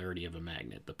 Like the polarity of a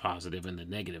magnet, the positive and the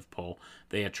negative pole,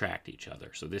 they attract each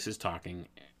other. So this is talking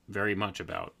very much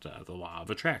about the law of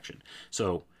attraction.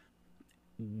 So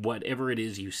whatever it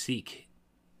is you seek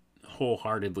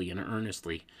wholeheartedly and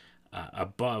earnestly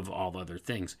above all other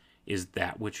things is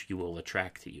that which you will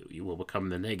attract to you. You will become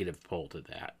the negative pole to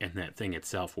that, and that thing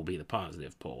itself will be the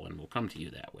positive pole and will come to you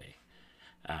that way.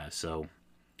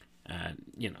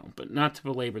 But not to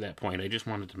belabor that point, I just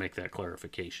wanted to make that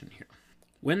clarification here.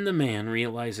 When the man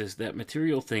realizes that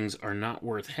material things are not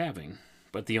worth having,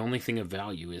 but the only thing of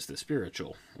value is the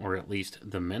spiritual, or at least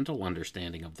the mental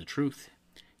understanding of the truth,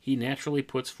 he naturally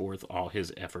puts forth all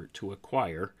his effort to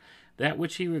acquire that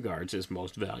which he regards as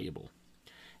most valuable.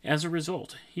 As a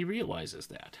result, he realizes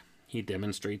that. He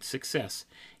demonstrates success,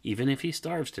 even if he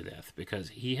starves to death, because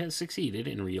he has succeeded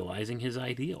in realizing his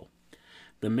ideal.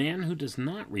 The man who does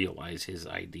not realize his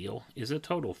ideal is a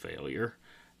total failure,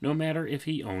 no matter if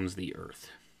he owns the earth.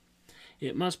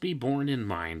 It must be borne in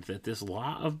mind that this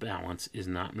law of balance is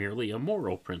not merely a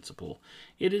moral principle.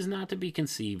 It is not to be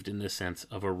conceived in the sense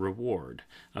of a reward,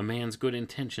 a man's good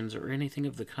intentions, or anything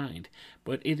of the kind,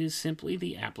 but it is simply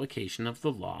the application of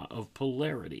the law of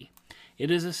polarity. It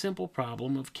is a simple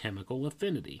problem of chemical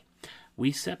affinity.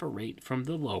 We separate from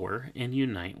the lower and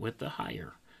unite with the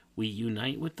higher. We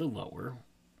unite with the lower.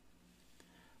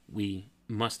 We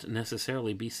must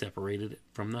necessarily be separated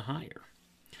from the higher.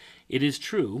 It is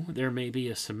true there may be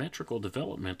a symmetrical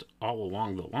development all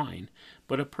along the line,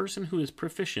 but a person who is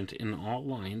proficient in all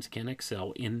lines can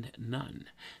excel in none.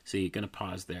 So you're going to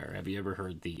pause there. Have you ever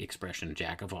heard the expression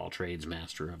jack of all trades,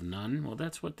 master of none? Well,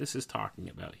 that's what this is talking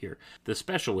about here. The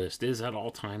specialist is at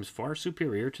all times far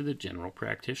superior to the general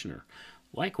practitioner.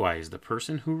 Likewise, the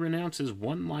person who renounces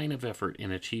one line of effort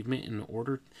and achievement in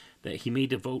order that he may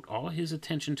devote all his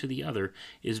attention to the other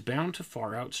is bound to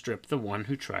far outstrip the one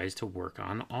who tries to work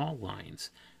on all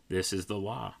lines. This is the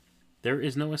law. There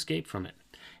is no escape from it.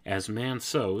 As man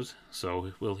sows,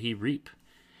 so will he reap.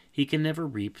 He can never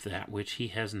reap that which he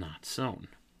has not sown.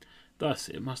 Thus,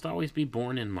 it must always be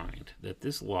borne in mind that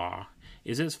this law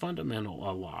is as fundamental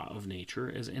a law of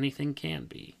nature as anything can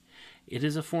be. It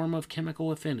is a form of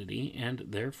chemical affinity and,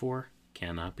 therefore,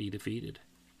 cannot be defeated.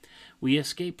 We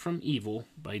escape from evil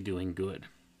by doing good.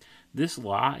 This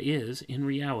law is, in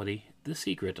reality, the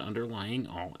secret underlying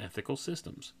all ethical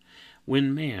systems.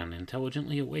 When man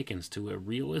intelligently awakens to a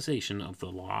realization of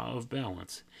the law of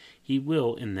balance, he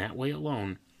will, in that way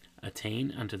alone,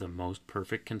 attain unto the most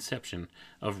perfect conception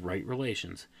of right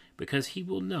relations, because he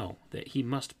will know that he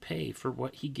must pay for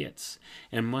what he gets,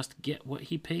 and must get what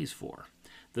he pays for.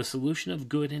 The solution of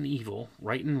good and evil,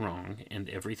 right and wrong, and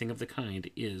everything of the kind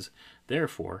is,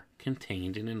 therefore,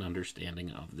 contained in an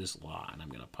understanding of this law. And I'm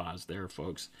going to pause there,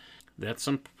 folks. That's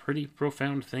some pretty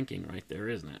profound thinking right there,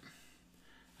 isn't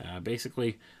it?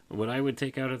 Basically, what I would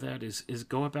take out of that is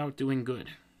go about doing good.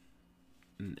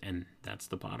 And that's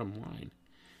the bottom line.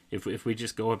 If we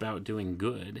just go about doing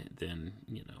good, then,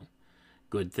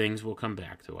 Good things will come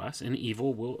back to us, and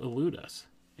evil will elude us.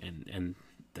 And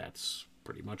that's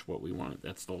pretty much what we want.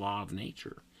 That's the law of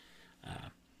nature.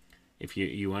 If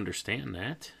you understand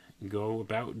that, go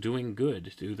about doing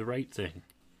good, do the right thing.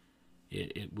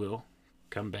 It will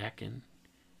come back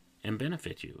and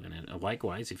benefit you. And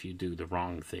likewise, if you do the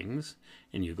wrong things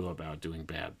and you go about doing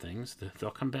bad things,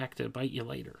 they'll come back to bite you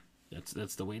later.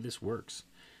 That's the way this works.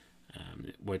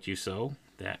 What you sow,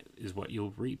 that is what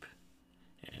you'll reap.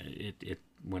 It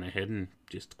went ahead and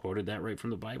just quoted that right from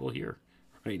the Bible here,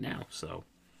 right now. So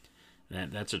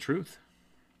that's a truth.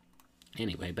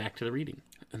 Anyway, back to the reading.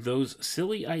 Those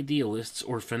silly idealists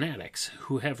or fanatics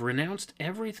who have renounced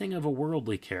everything of a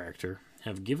worldly character,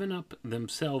 have given up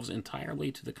themselves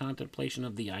entirely to the contemplation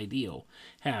of the ideal,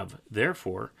 have,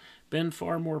 therefore, been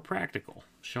far more practical,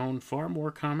 shown far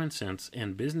more common sense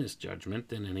and business judgment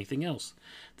than anything else.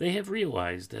 They have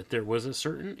realized that there was a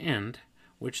certain end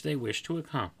which they wished to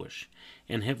accomplish,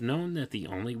 and have known that the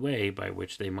only way by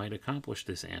which they might accomplish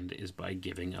this end is by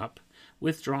giving up,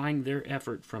 withdrawing their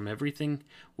effort from everything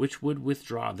which would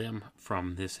withdraw them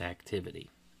from this activity.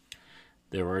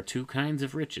 There are two kinds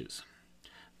of riches,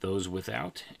 those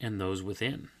without and those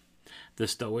within. The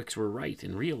Stoics were right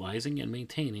in realizing and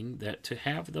maintaining that to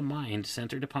have the mind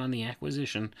centered upon the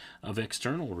acquisition of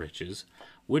external riches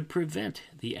would prevent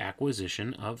the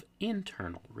acquisition of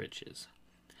internal riches.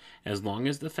 As long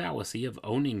as the fallacy of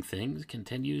owning things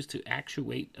continues to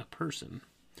actuate a person,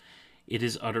 it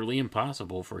is utterly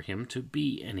impossible for him to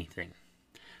be anything.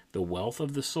 The wealth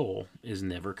of the soul is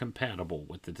never compatible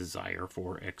with the desire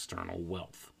for external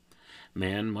wealth.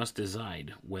 Man must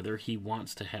decide whether he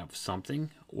wants to have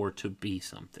something or to be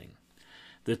something.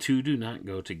 The two do not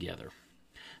go together.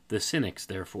 The Cynics,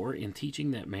 therefore, in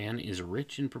teaching that man is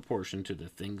rich in proportion to the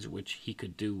things which he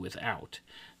could do without,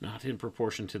 not in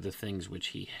proportion to the things which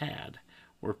he had,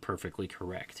 were perfectly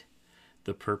correct.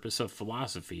 The purpose of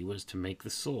philosophy was to make the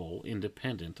soul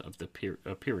independent of the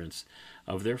appearance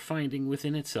of their finding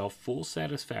within itself full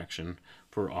satisfaction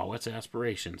for all its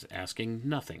aspirations, asking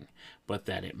nothing but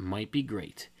that it might be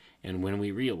great. And when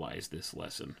we realize this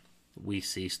lesson, we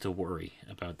cease to worry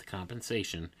about the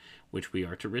compensation which we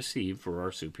are to receive for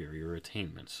our superior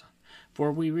attainments.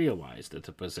 For we realize that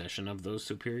the possession of those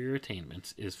superior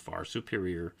attainments is far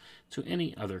superior to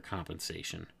any other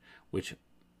compensation which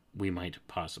we might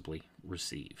possibly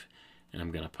receive. And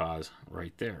I'm going to pause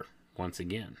right there. Once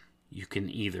again, you can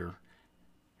either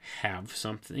have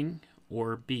something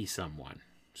or be someone.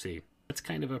 See, that's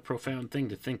kind of a profound thing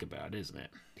to think about, isn't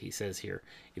it? He says here,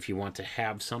 if you want to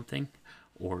have something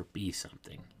or be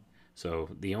something. So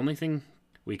the only thing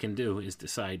we can do is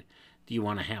decide, do you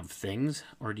want to have things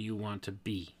or do you want to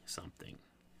be something?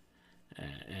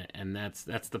 And that's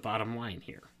the bottom line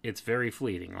here. It's very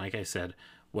fleeting. Like I said,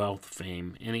 wealth,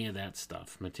 fame, any of that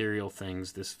stuff, material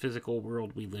things, this physical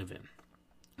world we live in.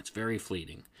 It's very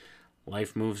fleeting.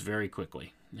 Life moves very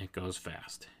quickly. It goes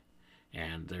fast.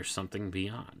 And there's something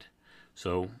beyond.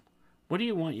 So what do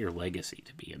you want your legacy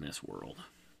to be in this world?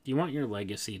 Do you want your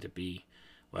legacy to be,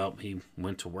 well, he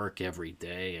went to work every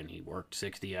day and he worked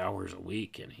 60 hours a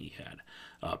week and he had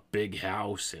a big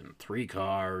house and 3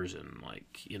 cars and,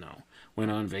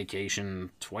 went on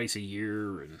vacation twice a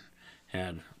year and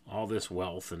had all this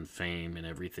wealth and fame and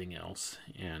everything else?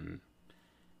 And,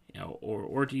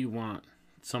 or do you want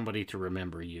somebody to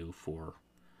remember you for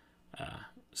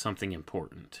something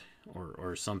important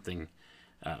or something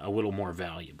a little more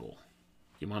valuable?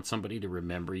 You want somebody to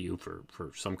remember you for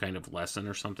some kind of lesson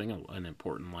or something, an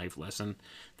important life lesson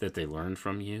that they learned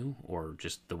from you, or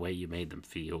just the way you made them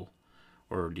feel?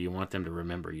 Or do you want them to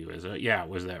remember you as it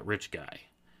was that rich guy,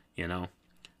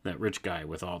 that rich guy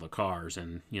with all the cars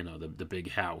and, the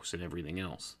big house and everything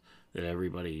else that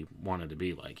everybody wanted to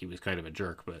be like. He was kind of a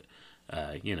jerk, but,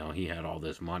 he had all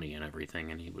this money and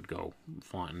everything, and he would go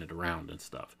flaunting it around and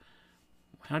stuff.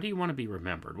 How do you want to be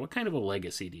remembered? What kind of a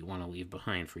legacy do you want to leave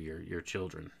behind for your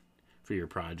children, for your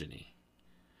progeny?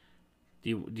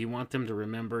 Do you want them to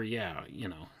remember, he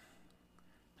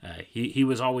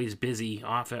was always busy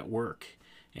off at work,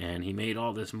 and he made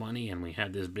all this money, and we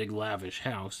had this big lavish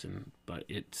house, but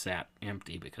it sat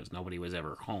empty because nobody was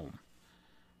ever home.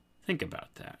 Think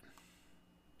about that.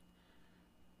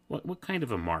 What kind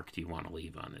of a mark do you want to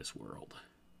leave on this world?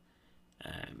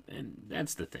 And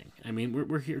that's the thing. I mean,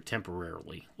 we're here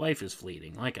temporarily. Life is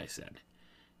fleeting, like I said.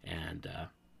 And,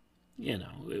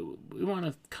 we want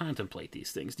to contemplate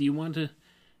these things. Do you want to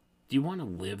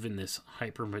live in this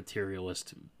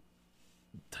hyper-materialist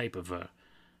type of a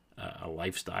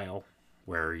lifestyle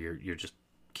where you're just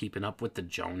keeping up with the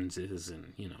Joneses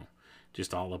and,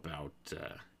 just all about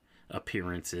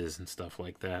appearances and stuff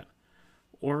like that?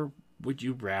 Or would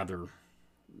you rather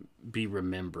be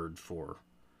remembered for,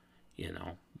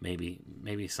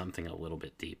 maybe something a little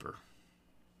bit deeper.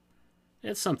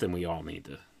 It's something we all need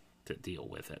to deal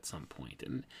with at some point,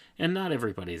 and not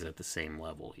everybody's at the same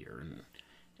level here,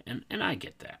 and I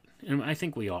get that, and I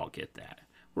think we all get that.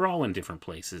 We're all in different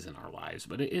places in our lives,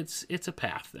 but it's a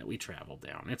path that we travel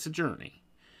down. It's a journey,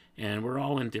 and we're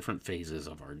all in different phases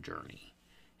of our journey,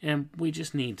 and we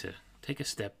just need to take a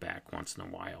step back once in a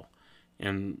while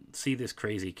and see this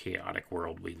crazy, chaotic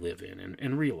world we live in,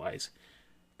 and realize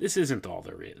this isn't all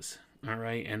there is. All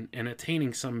right, and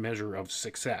attaining some measure of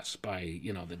success by,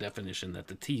 the definition that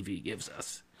the TV gives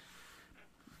us.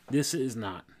 This is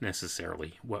not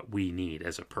necessarily what we need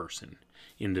as a person,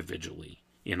 individually,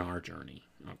 in our journey,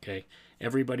 okay?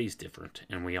 Everybody's different,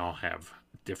 and we all have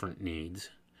different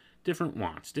needs, different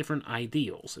wants, different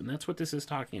ideals, and that's what this is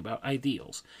talking about,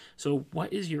 ideals. So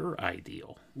what is your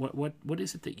ideal? What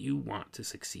is it that you want to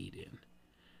succeed in?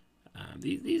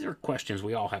 These are questions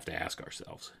we all have to ask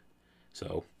ourselves.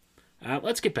 So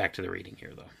let's get back to the reading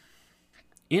here, though.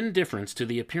 Indifference to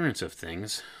the appearance of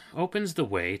things opens the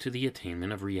way to the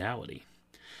attainment of reality.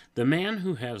 The man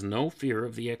who has no fear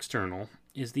of the external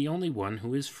is the only one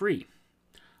who is free.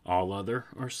 All other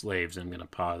are slaves. I'm going to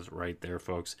pause right there,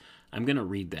 folks. I'm going to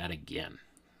read that again,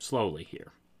 slowly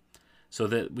here, so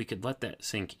that we could let that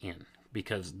sink in,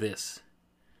 because this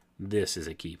is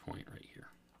a key point right here.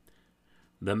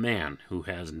 The man who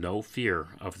has no fear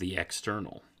of the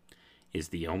external is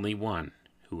the only one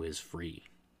who is free.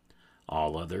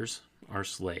 All others are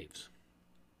slaves.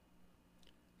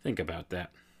 Think about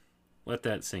that. Let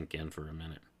that sink in for a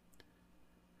minute.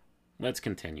 Let's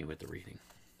continue with the reading.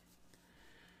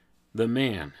 The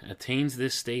man attains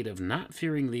this state of not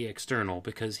fearing the external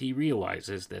because he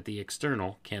realizes that the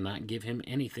external cannot give him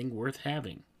anything worth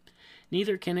having.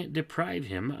 Neither can it deprive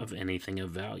him of anything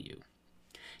of value.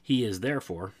 He is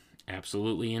therefore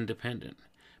absolutely independent,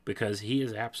 because he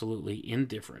is absolutely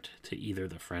indifferent to either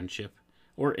the friendship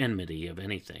or enmity of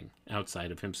anything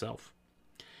outside of himself.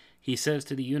 He says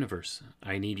to the universe,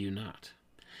 I need you not.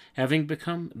 Having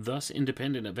become thus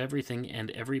independent of everything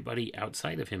and everybody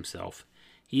outside of himself,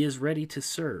 he is ready to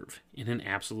serve in an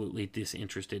absolutely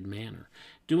disinterested manner,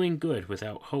 doing good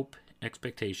without hope,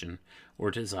 expectation,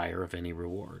 or desire of any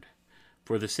reward,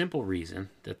 for the simple reason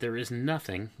that there is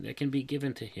nothing that can be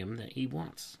given to him that he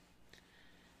wants.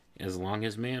 As long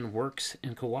as man works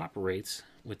and cooperates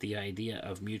with the idea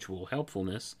of mutual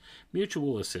helpfulness,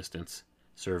 mutual assistance,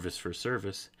 service for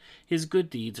service, his good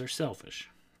deeds are selfish.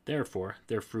 Therefore,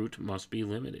 their fruit must be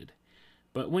limited.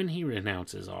 But when he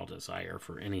renounces all desire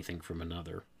for anything from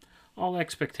another, all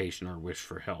expectation or wish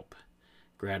for help,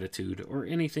 gratitude, or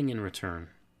anything in return,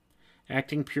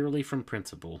 acting purely from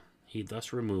principle, he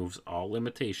thus removes all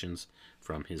limitations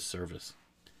from his service.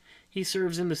 He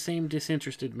serves in the same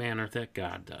disinterested manner that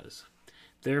God does.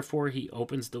 Therefore, he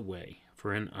opens the way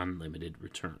for an unlimited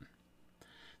return.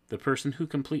 The person who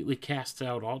completely casts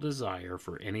out all desire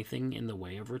for anything in the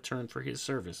way of return for his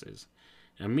services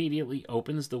immediately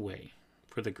opens the way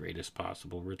for the greatest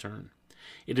possible return.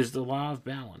 It is the law of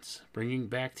balance, bringing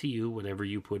back to you whatever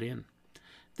you put in.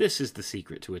 This is the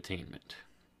secret to attainment.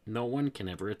 No one can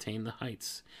ever attain the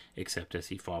heights except as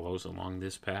he follows along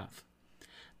this path.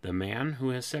 The man who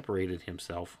has separated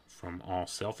himself from all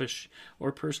selfish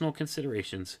or personal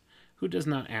considerations, who does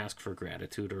not ask for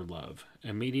gratitude or love,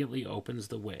 immediately opens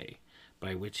the way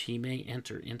by which he may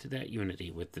enter into that unity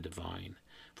with the divine,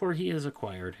 for he has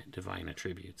acquired divine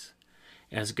attributes.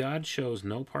 As God shows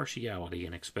no partiality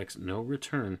and expects no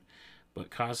return, but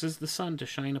causes the sun to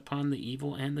shine upon the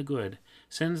evil and the good,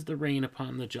 sends the rain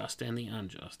upon the just and the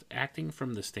unjust, acting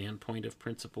from the standpoint of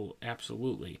principle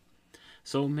absolutely,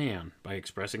 so man, by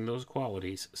expressing those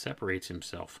qualities, separates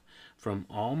himself from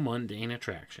all mundane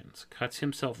attractions, cuts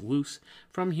himself loose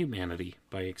from humanity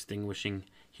by extinguishing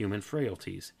human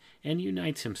frailties, and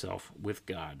unites himself with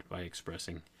God by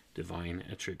expressing divine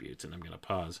attributes. And I'm going to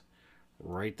pause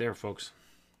right there, folks.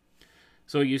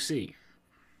 So you see,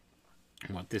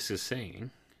 what this is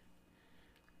saying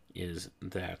is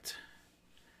that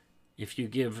if you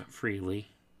give freely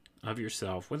of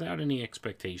yourself without any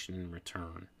expectation in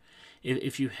return,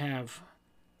 if you have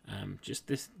just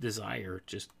this desire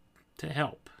just to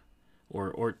help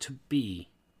or to be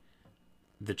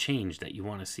the change that you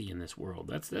want to see in this world,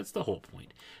 that's the whole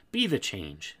point. Be the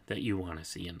change that you want to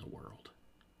see in the world.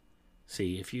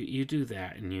 See, if you do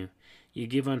that and you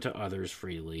give unto others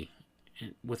freely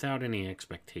without any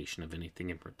expectation of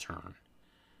anything in return,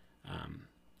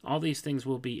 all these things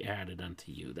will be added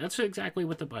unto you. That's exactly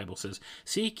what the Bible says.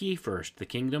 Seek ye first the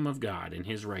kingdom of God and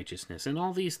his righteousness, and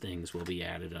all these things will be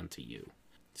added unto you.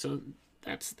 So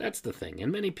that's the thing.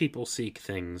 And many people seek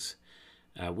things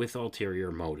with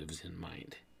ulterior motives in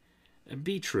mind.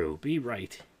 Be true, be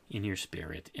right in your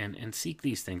spirit, and seek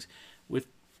these things with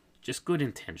just good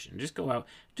intention. Just go out,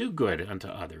 do good unto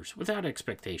others without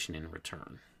expectation in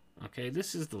return. Okay,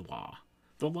 this is the law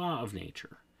of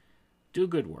nature. Do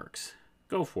good works.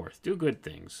 Go forth, do good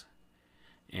things,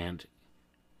 and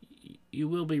you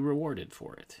will be rewarded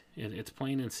for it. It's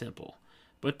plain and simple.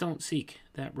 But don't seek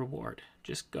that reward.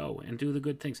 Just go and do the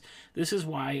good things. This is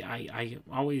why I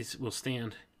always will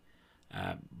stand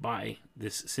by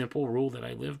this simple rule that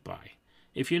I live by.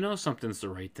 If you know something's the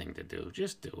right thing to do,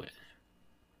 just do it.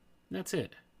 That's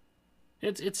it.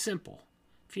 It's simple.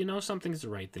 If you know something's the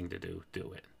right thing to do,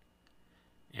 do it.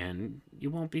 And you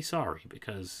won't be sorry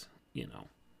because,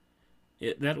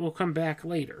 that will come back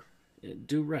later.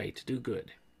 Do right, do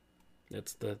good.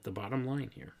 That's the bottom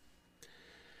line here.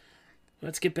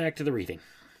 Let's get back to the reading.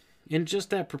 In just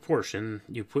that proportion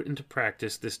you put into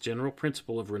practice this general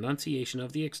principle of renunciation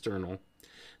of the external,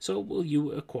 so will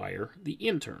you acquire the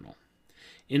internal.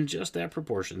 In just that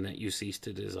proportion that you cease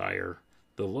to desire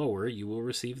the lower, you will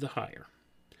receive the higher.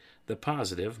 The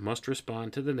positive must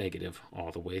respond to the negative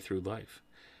all the way through life.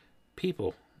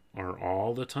 People are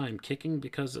all the time kicking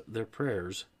because their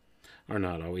prayers are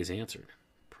not always answered.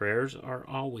 Prayers are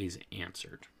always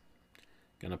answered.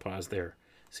 Gonna pause there.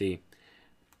 See,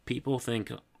 people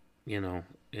think,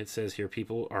 it says here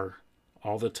people are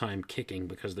all the time kicking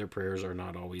because their prayers are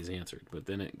not always answered. But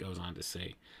then it goes on to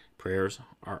say prayers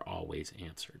are always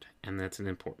answered. And that's an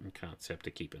important concept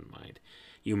to keep in mind.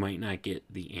 You might not get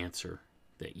the answer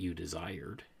that you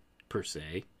desired, per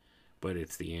se, but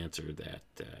it's the answer that,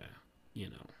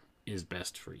 is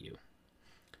best for you.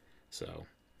 So,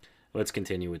 let's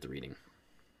continue with the reading.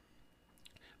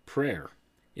 Prayer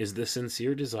is the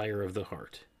sincere desire of the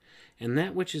heart, and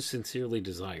that which is sincerely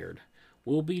desired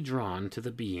will be drawn to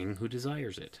the being who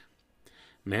desires it.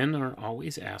 Men are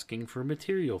always asking for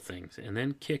material things and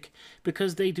then kick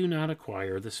because they do not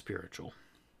acquire the spiritual.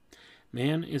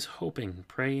 Man is hoping,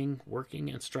 praying, working,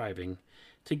 and striving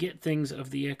to get things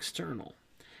of the external,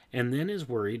 and then is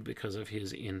worried because of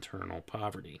his internal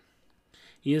poverty.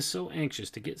 He is so anxious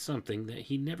to get something that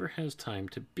he never has time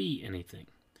to be anything.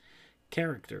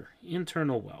 Character,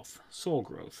 internal wealth, soul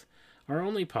growth are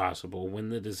only possible when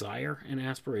the desire and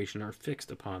aspiration are fixed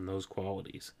upon those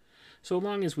qualities. So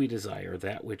long as we desire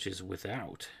that which is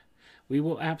without, we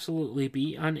will absolutely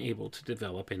be unable to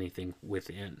develop anything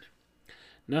within.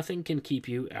 Nothing can keep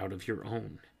you out of your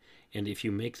own, and if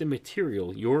you make the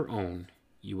material your own,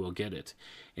 you will get it,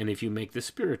 and if you make the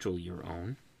spiritual your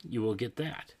own, you will get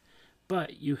that.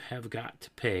 But you have got to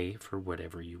pay for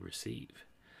whatever you receive.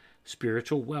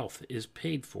 Spiritual wealth is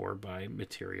paid for by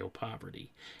material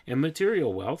poverty, and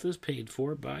material wealth is paid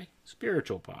for by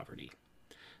spiritual poverty.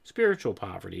 Spiritual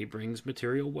poverty brings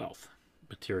material wealth.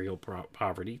 Material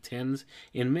poverty tends,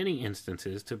 in many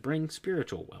instances, to bring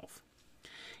spiritual wealth.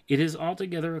 It is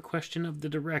altogether a question of the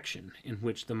direction in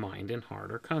which the mind and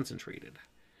heart are concentrated.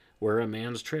 Where a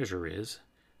man's treasure is,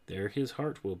 there his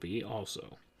heart will be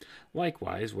also.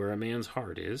 Likewise, where a man's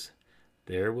heart is,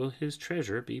 there will his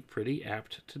treasure be pretty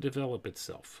apt to develop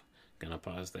itself. Gonna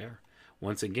pause there.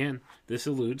 Once again, this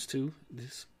alludes to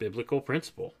this biblical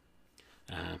principle.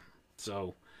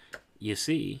 So, you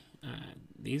see,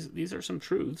 these are some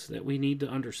truths that we need to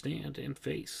understand and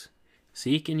face.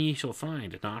 Seek and ye shall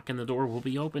find. Knock and the door will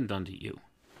be opened unto you.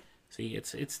 See,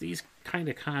 it's these kind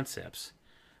of concepts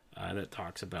that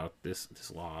talks about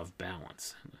this law of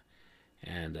balance.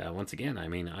 And once again,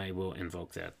 I will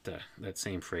invoke that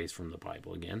same phrase from the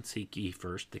Bible again. Seek ye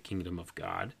first the kingdom of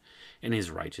God and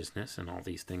his righteousness, and all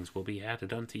these things will be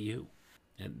added unto you.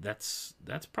 And that's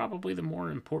probably the more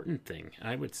important thing,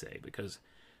 I would say, because,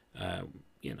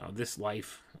 this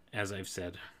life, as I've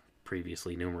said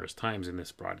previously numerous times in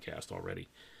this broadcast already,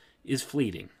 is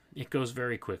fleeting. It goes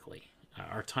very quickly.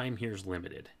 Our time here is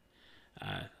limited.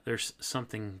 There's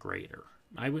something greater.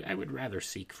 I would rather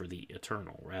seek for the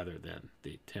eternal rather than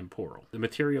the temporal. The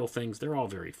material things, they're all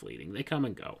very fleeting. They come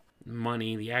and go.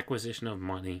 Money, the acquisition of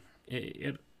money,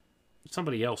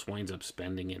 somebody else winds up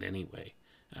spending it anyway.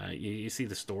 You see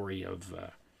the story of,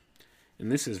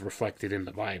 and this is reflected in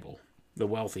the Bible, the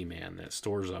wealthy man that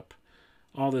stores up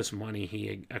all this money.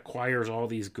 He acquires all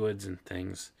these goods and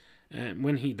things. And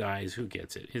when he dies, who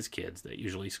gets it? His kids that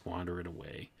usually squander it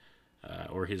away.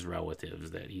 Or his relatives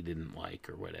that he didn't like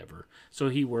or whatever. So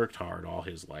he worked hard all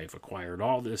his life, acquired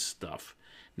all this stuff,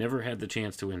 never had the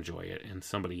chance to enjoy it, and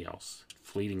somebody else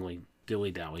fleetingly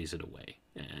dilly-dallies it away.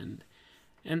 And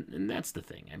that's the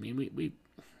thing. We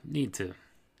need to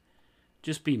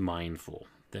just be mindful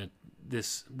that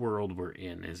this world we're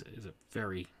in is a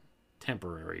very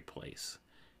temporary place.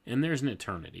 And there's an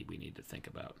eternity we need to think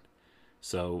about.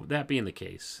 So that being the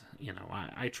case,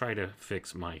 I try to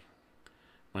fix my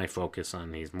focus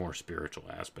on these more spiritual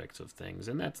aspects of things,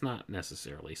 and that's not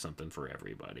necessarily something for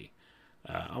everybody.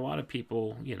 A lot of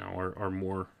people, are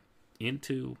more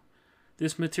into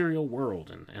this material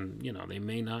world, and they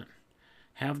may not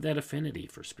have that affinity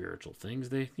for spiritual things.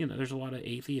 There's a lot of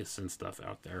atheists and stuff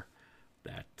out there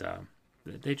that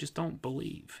they just don't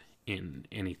believe in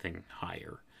anything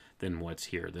higher than what's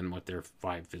here, than what their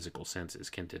five physical senses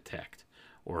can detect,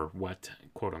 or what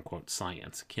quote-unquote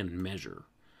science can measure.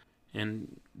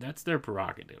 And that's their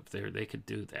prerogative. They could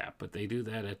do that, but they do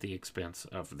that at the expense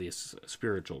of this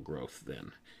spiritual growth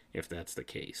then, if that's the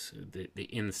case. The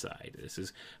inside. This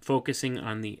is focusing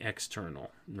on the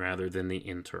external rather than the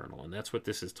internal, and that's what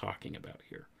this is talking about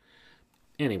here.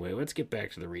 Anyway, let's get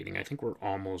back to the reading. I think we're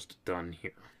almost done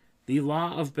here. The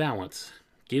law of balance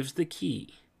gives the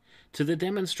key to the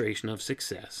demonstration of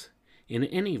success in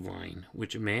any line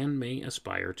which a man may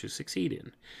aspire to succeed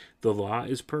in. The law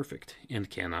is perfect and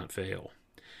cannot fail.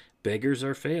 Beggars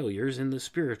are failures in the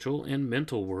spiritual and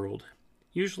mental world,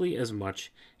 usually as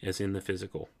much as in the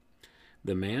physical.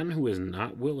 The man who is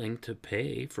not willing to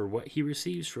pay for what he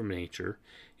receives from nature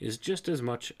is just as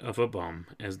much of a bum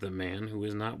as the man who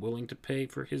is not willing to pay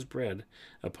for his bread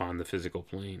upon the physical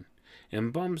plane.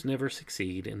 And bums never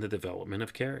succeed in the development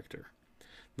of character.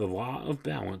 The law of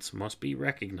balance must be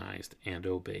recognized and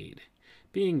obeyed.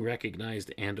 Being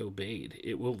recognized and obeyed,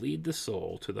 it will lead the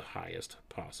soul to the highest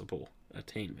possible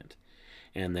attainment.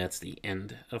 And that's the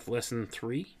end of Lesson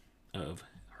 3 of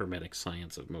Hermetic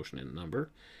Science of Motion and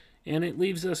Number. And it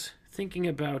leaves us thinking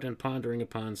about and pondering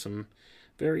upon some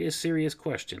various serious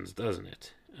questions, doesn't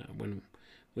it? When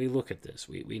we look at this,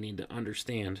 we need to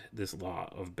understand this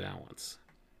law of balance.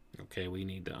 Okay, we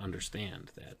need to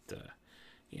understand that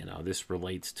this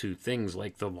relates to things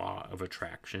like the law of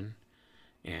attraction,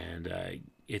 and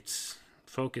it's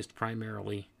focused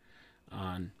primarily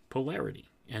on polarity,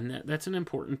 and that's an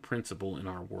important principle in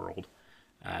our world.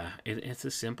 It's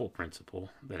a simple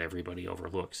principle that everybody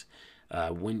overlooks.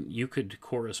 When you could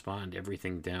correspond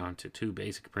everything down to two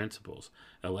basic principles,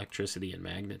 electricity and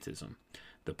magnetism,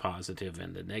 the positive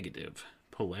and the negative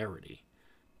polarity.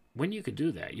 When you could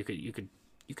do that, you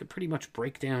could pretty much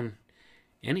break down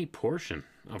any portion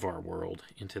of our world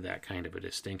into that kind of a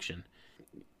distinction.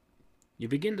 You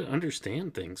begin to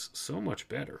understand things so much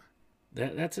better.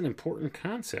 That's an important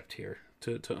concept here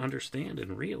to understand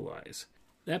and realize.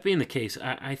 That being the case,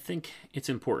 I think it's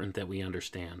important that we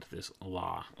understand this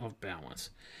law of balance.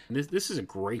 This is a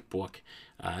great book.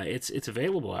 It's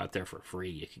available out there for free.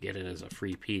 You can get it as a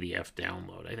free PDF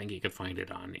download. I think you can find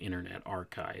it on Internet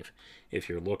Archive if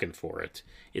you're looking for it.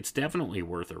 It's definitely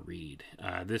worth a read.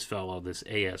 This fellow, this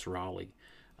A.S. Raleigh,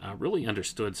 really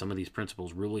understood some of these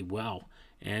principles really well,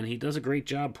 and he does a great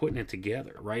job putting it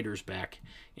together. Writers back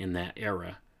in that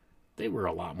era, they were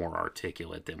a lot more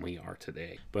articulate than we are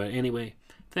today. But anyway,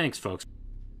 thanks, folks.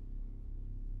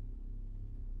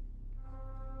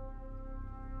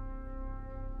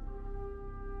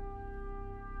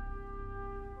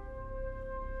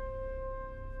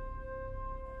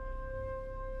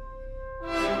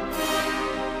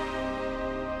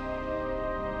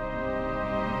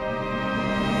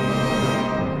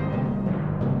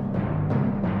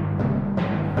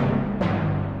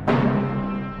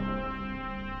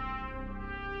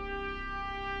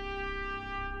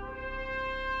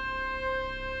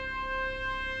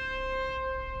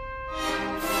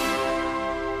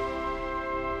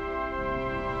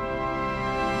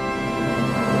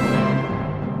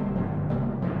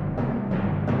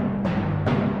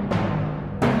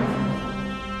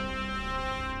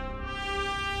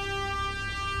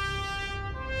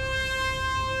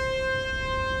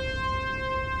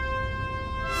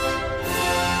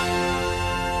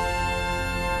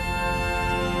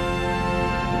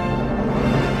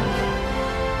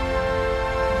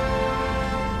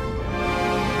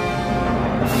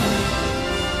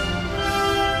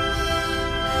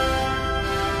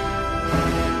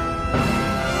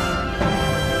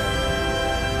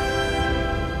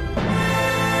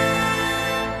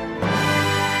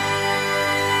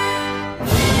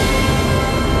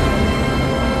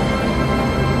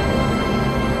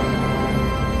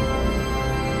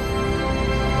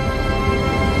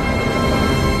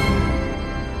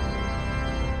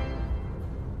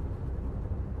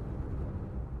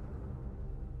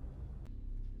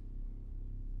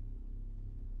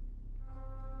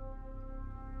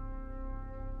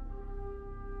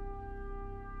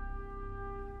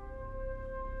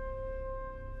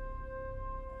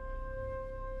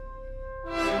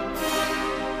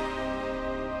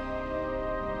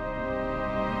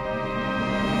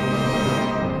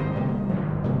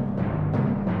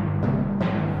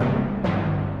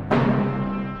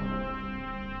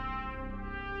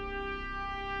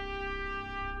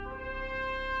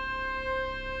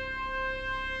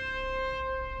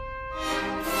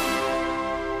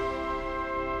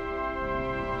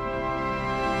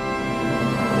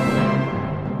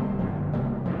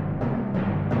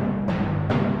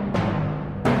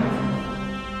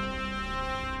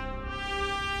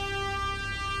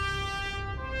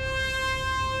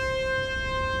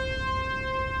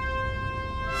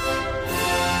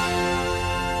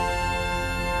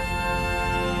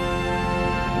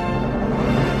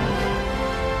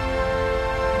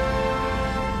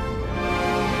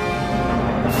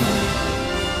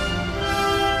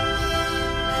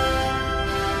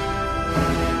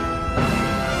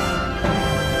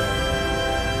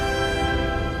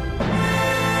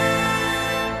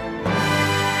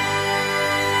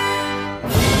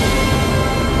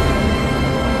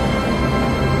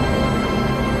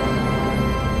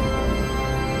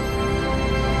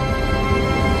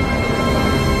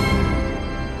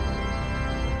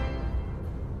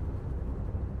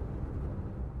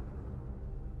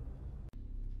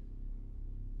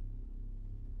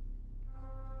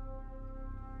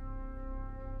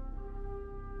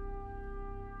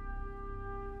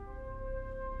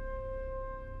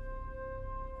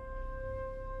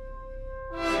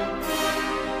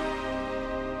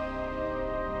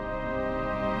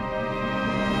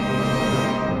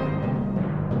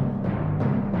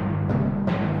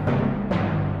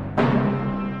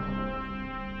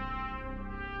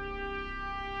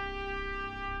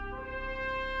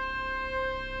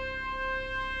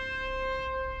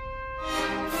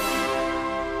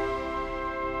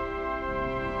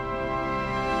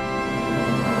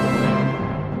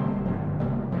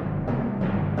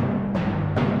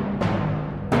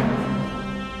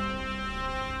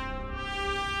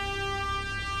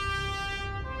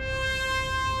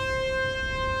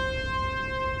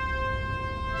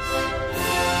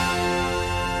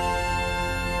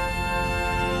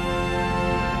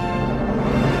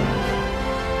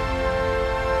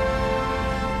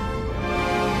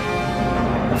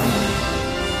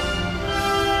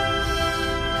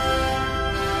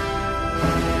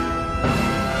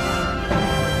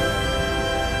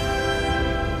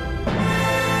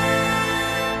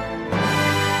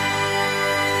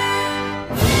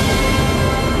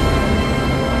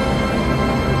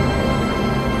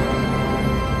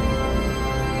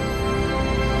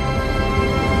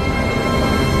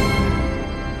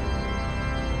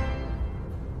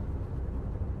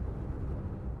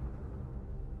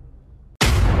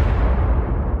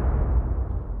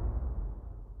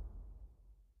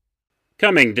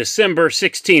 Coming December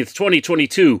 16th,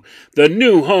 2022, the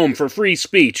new home for free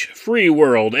speech, Free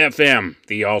World FM,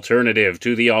 the alternative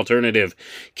to the alternative.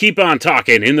 Keep on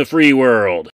talking in the free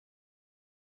world.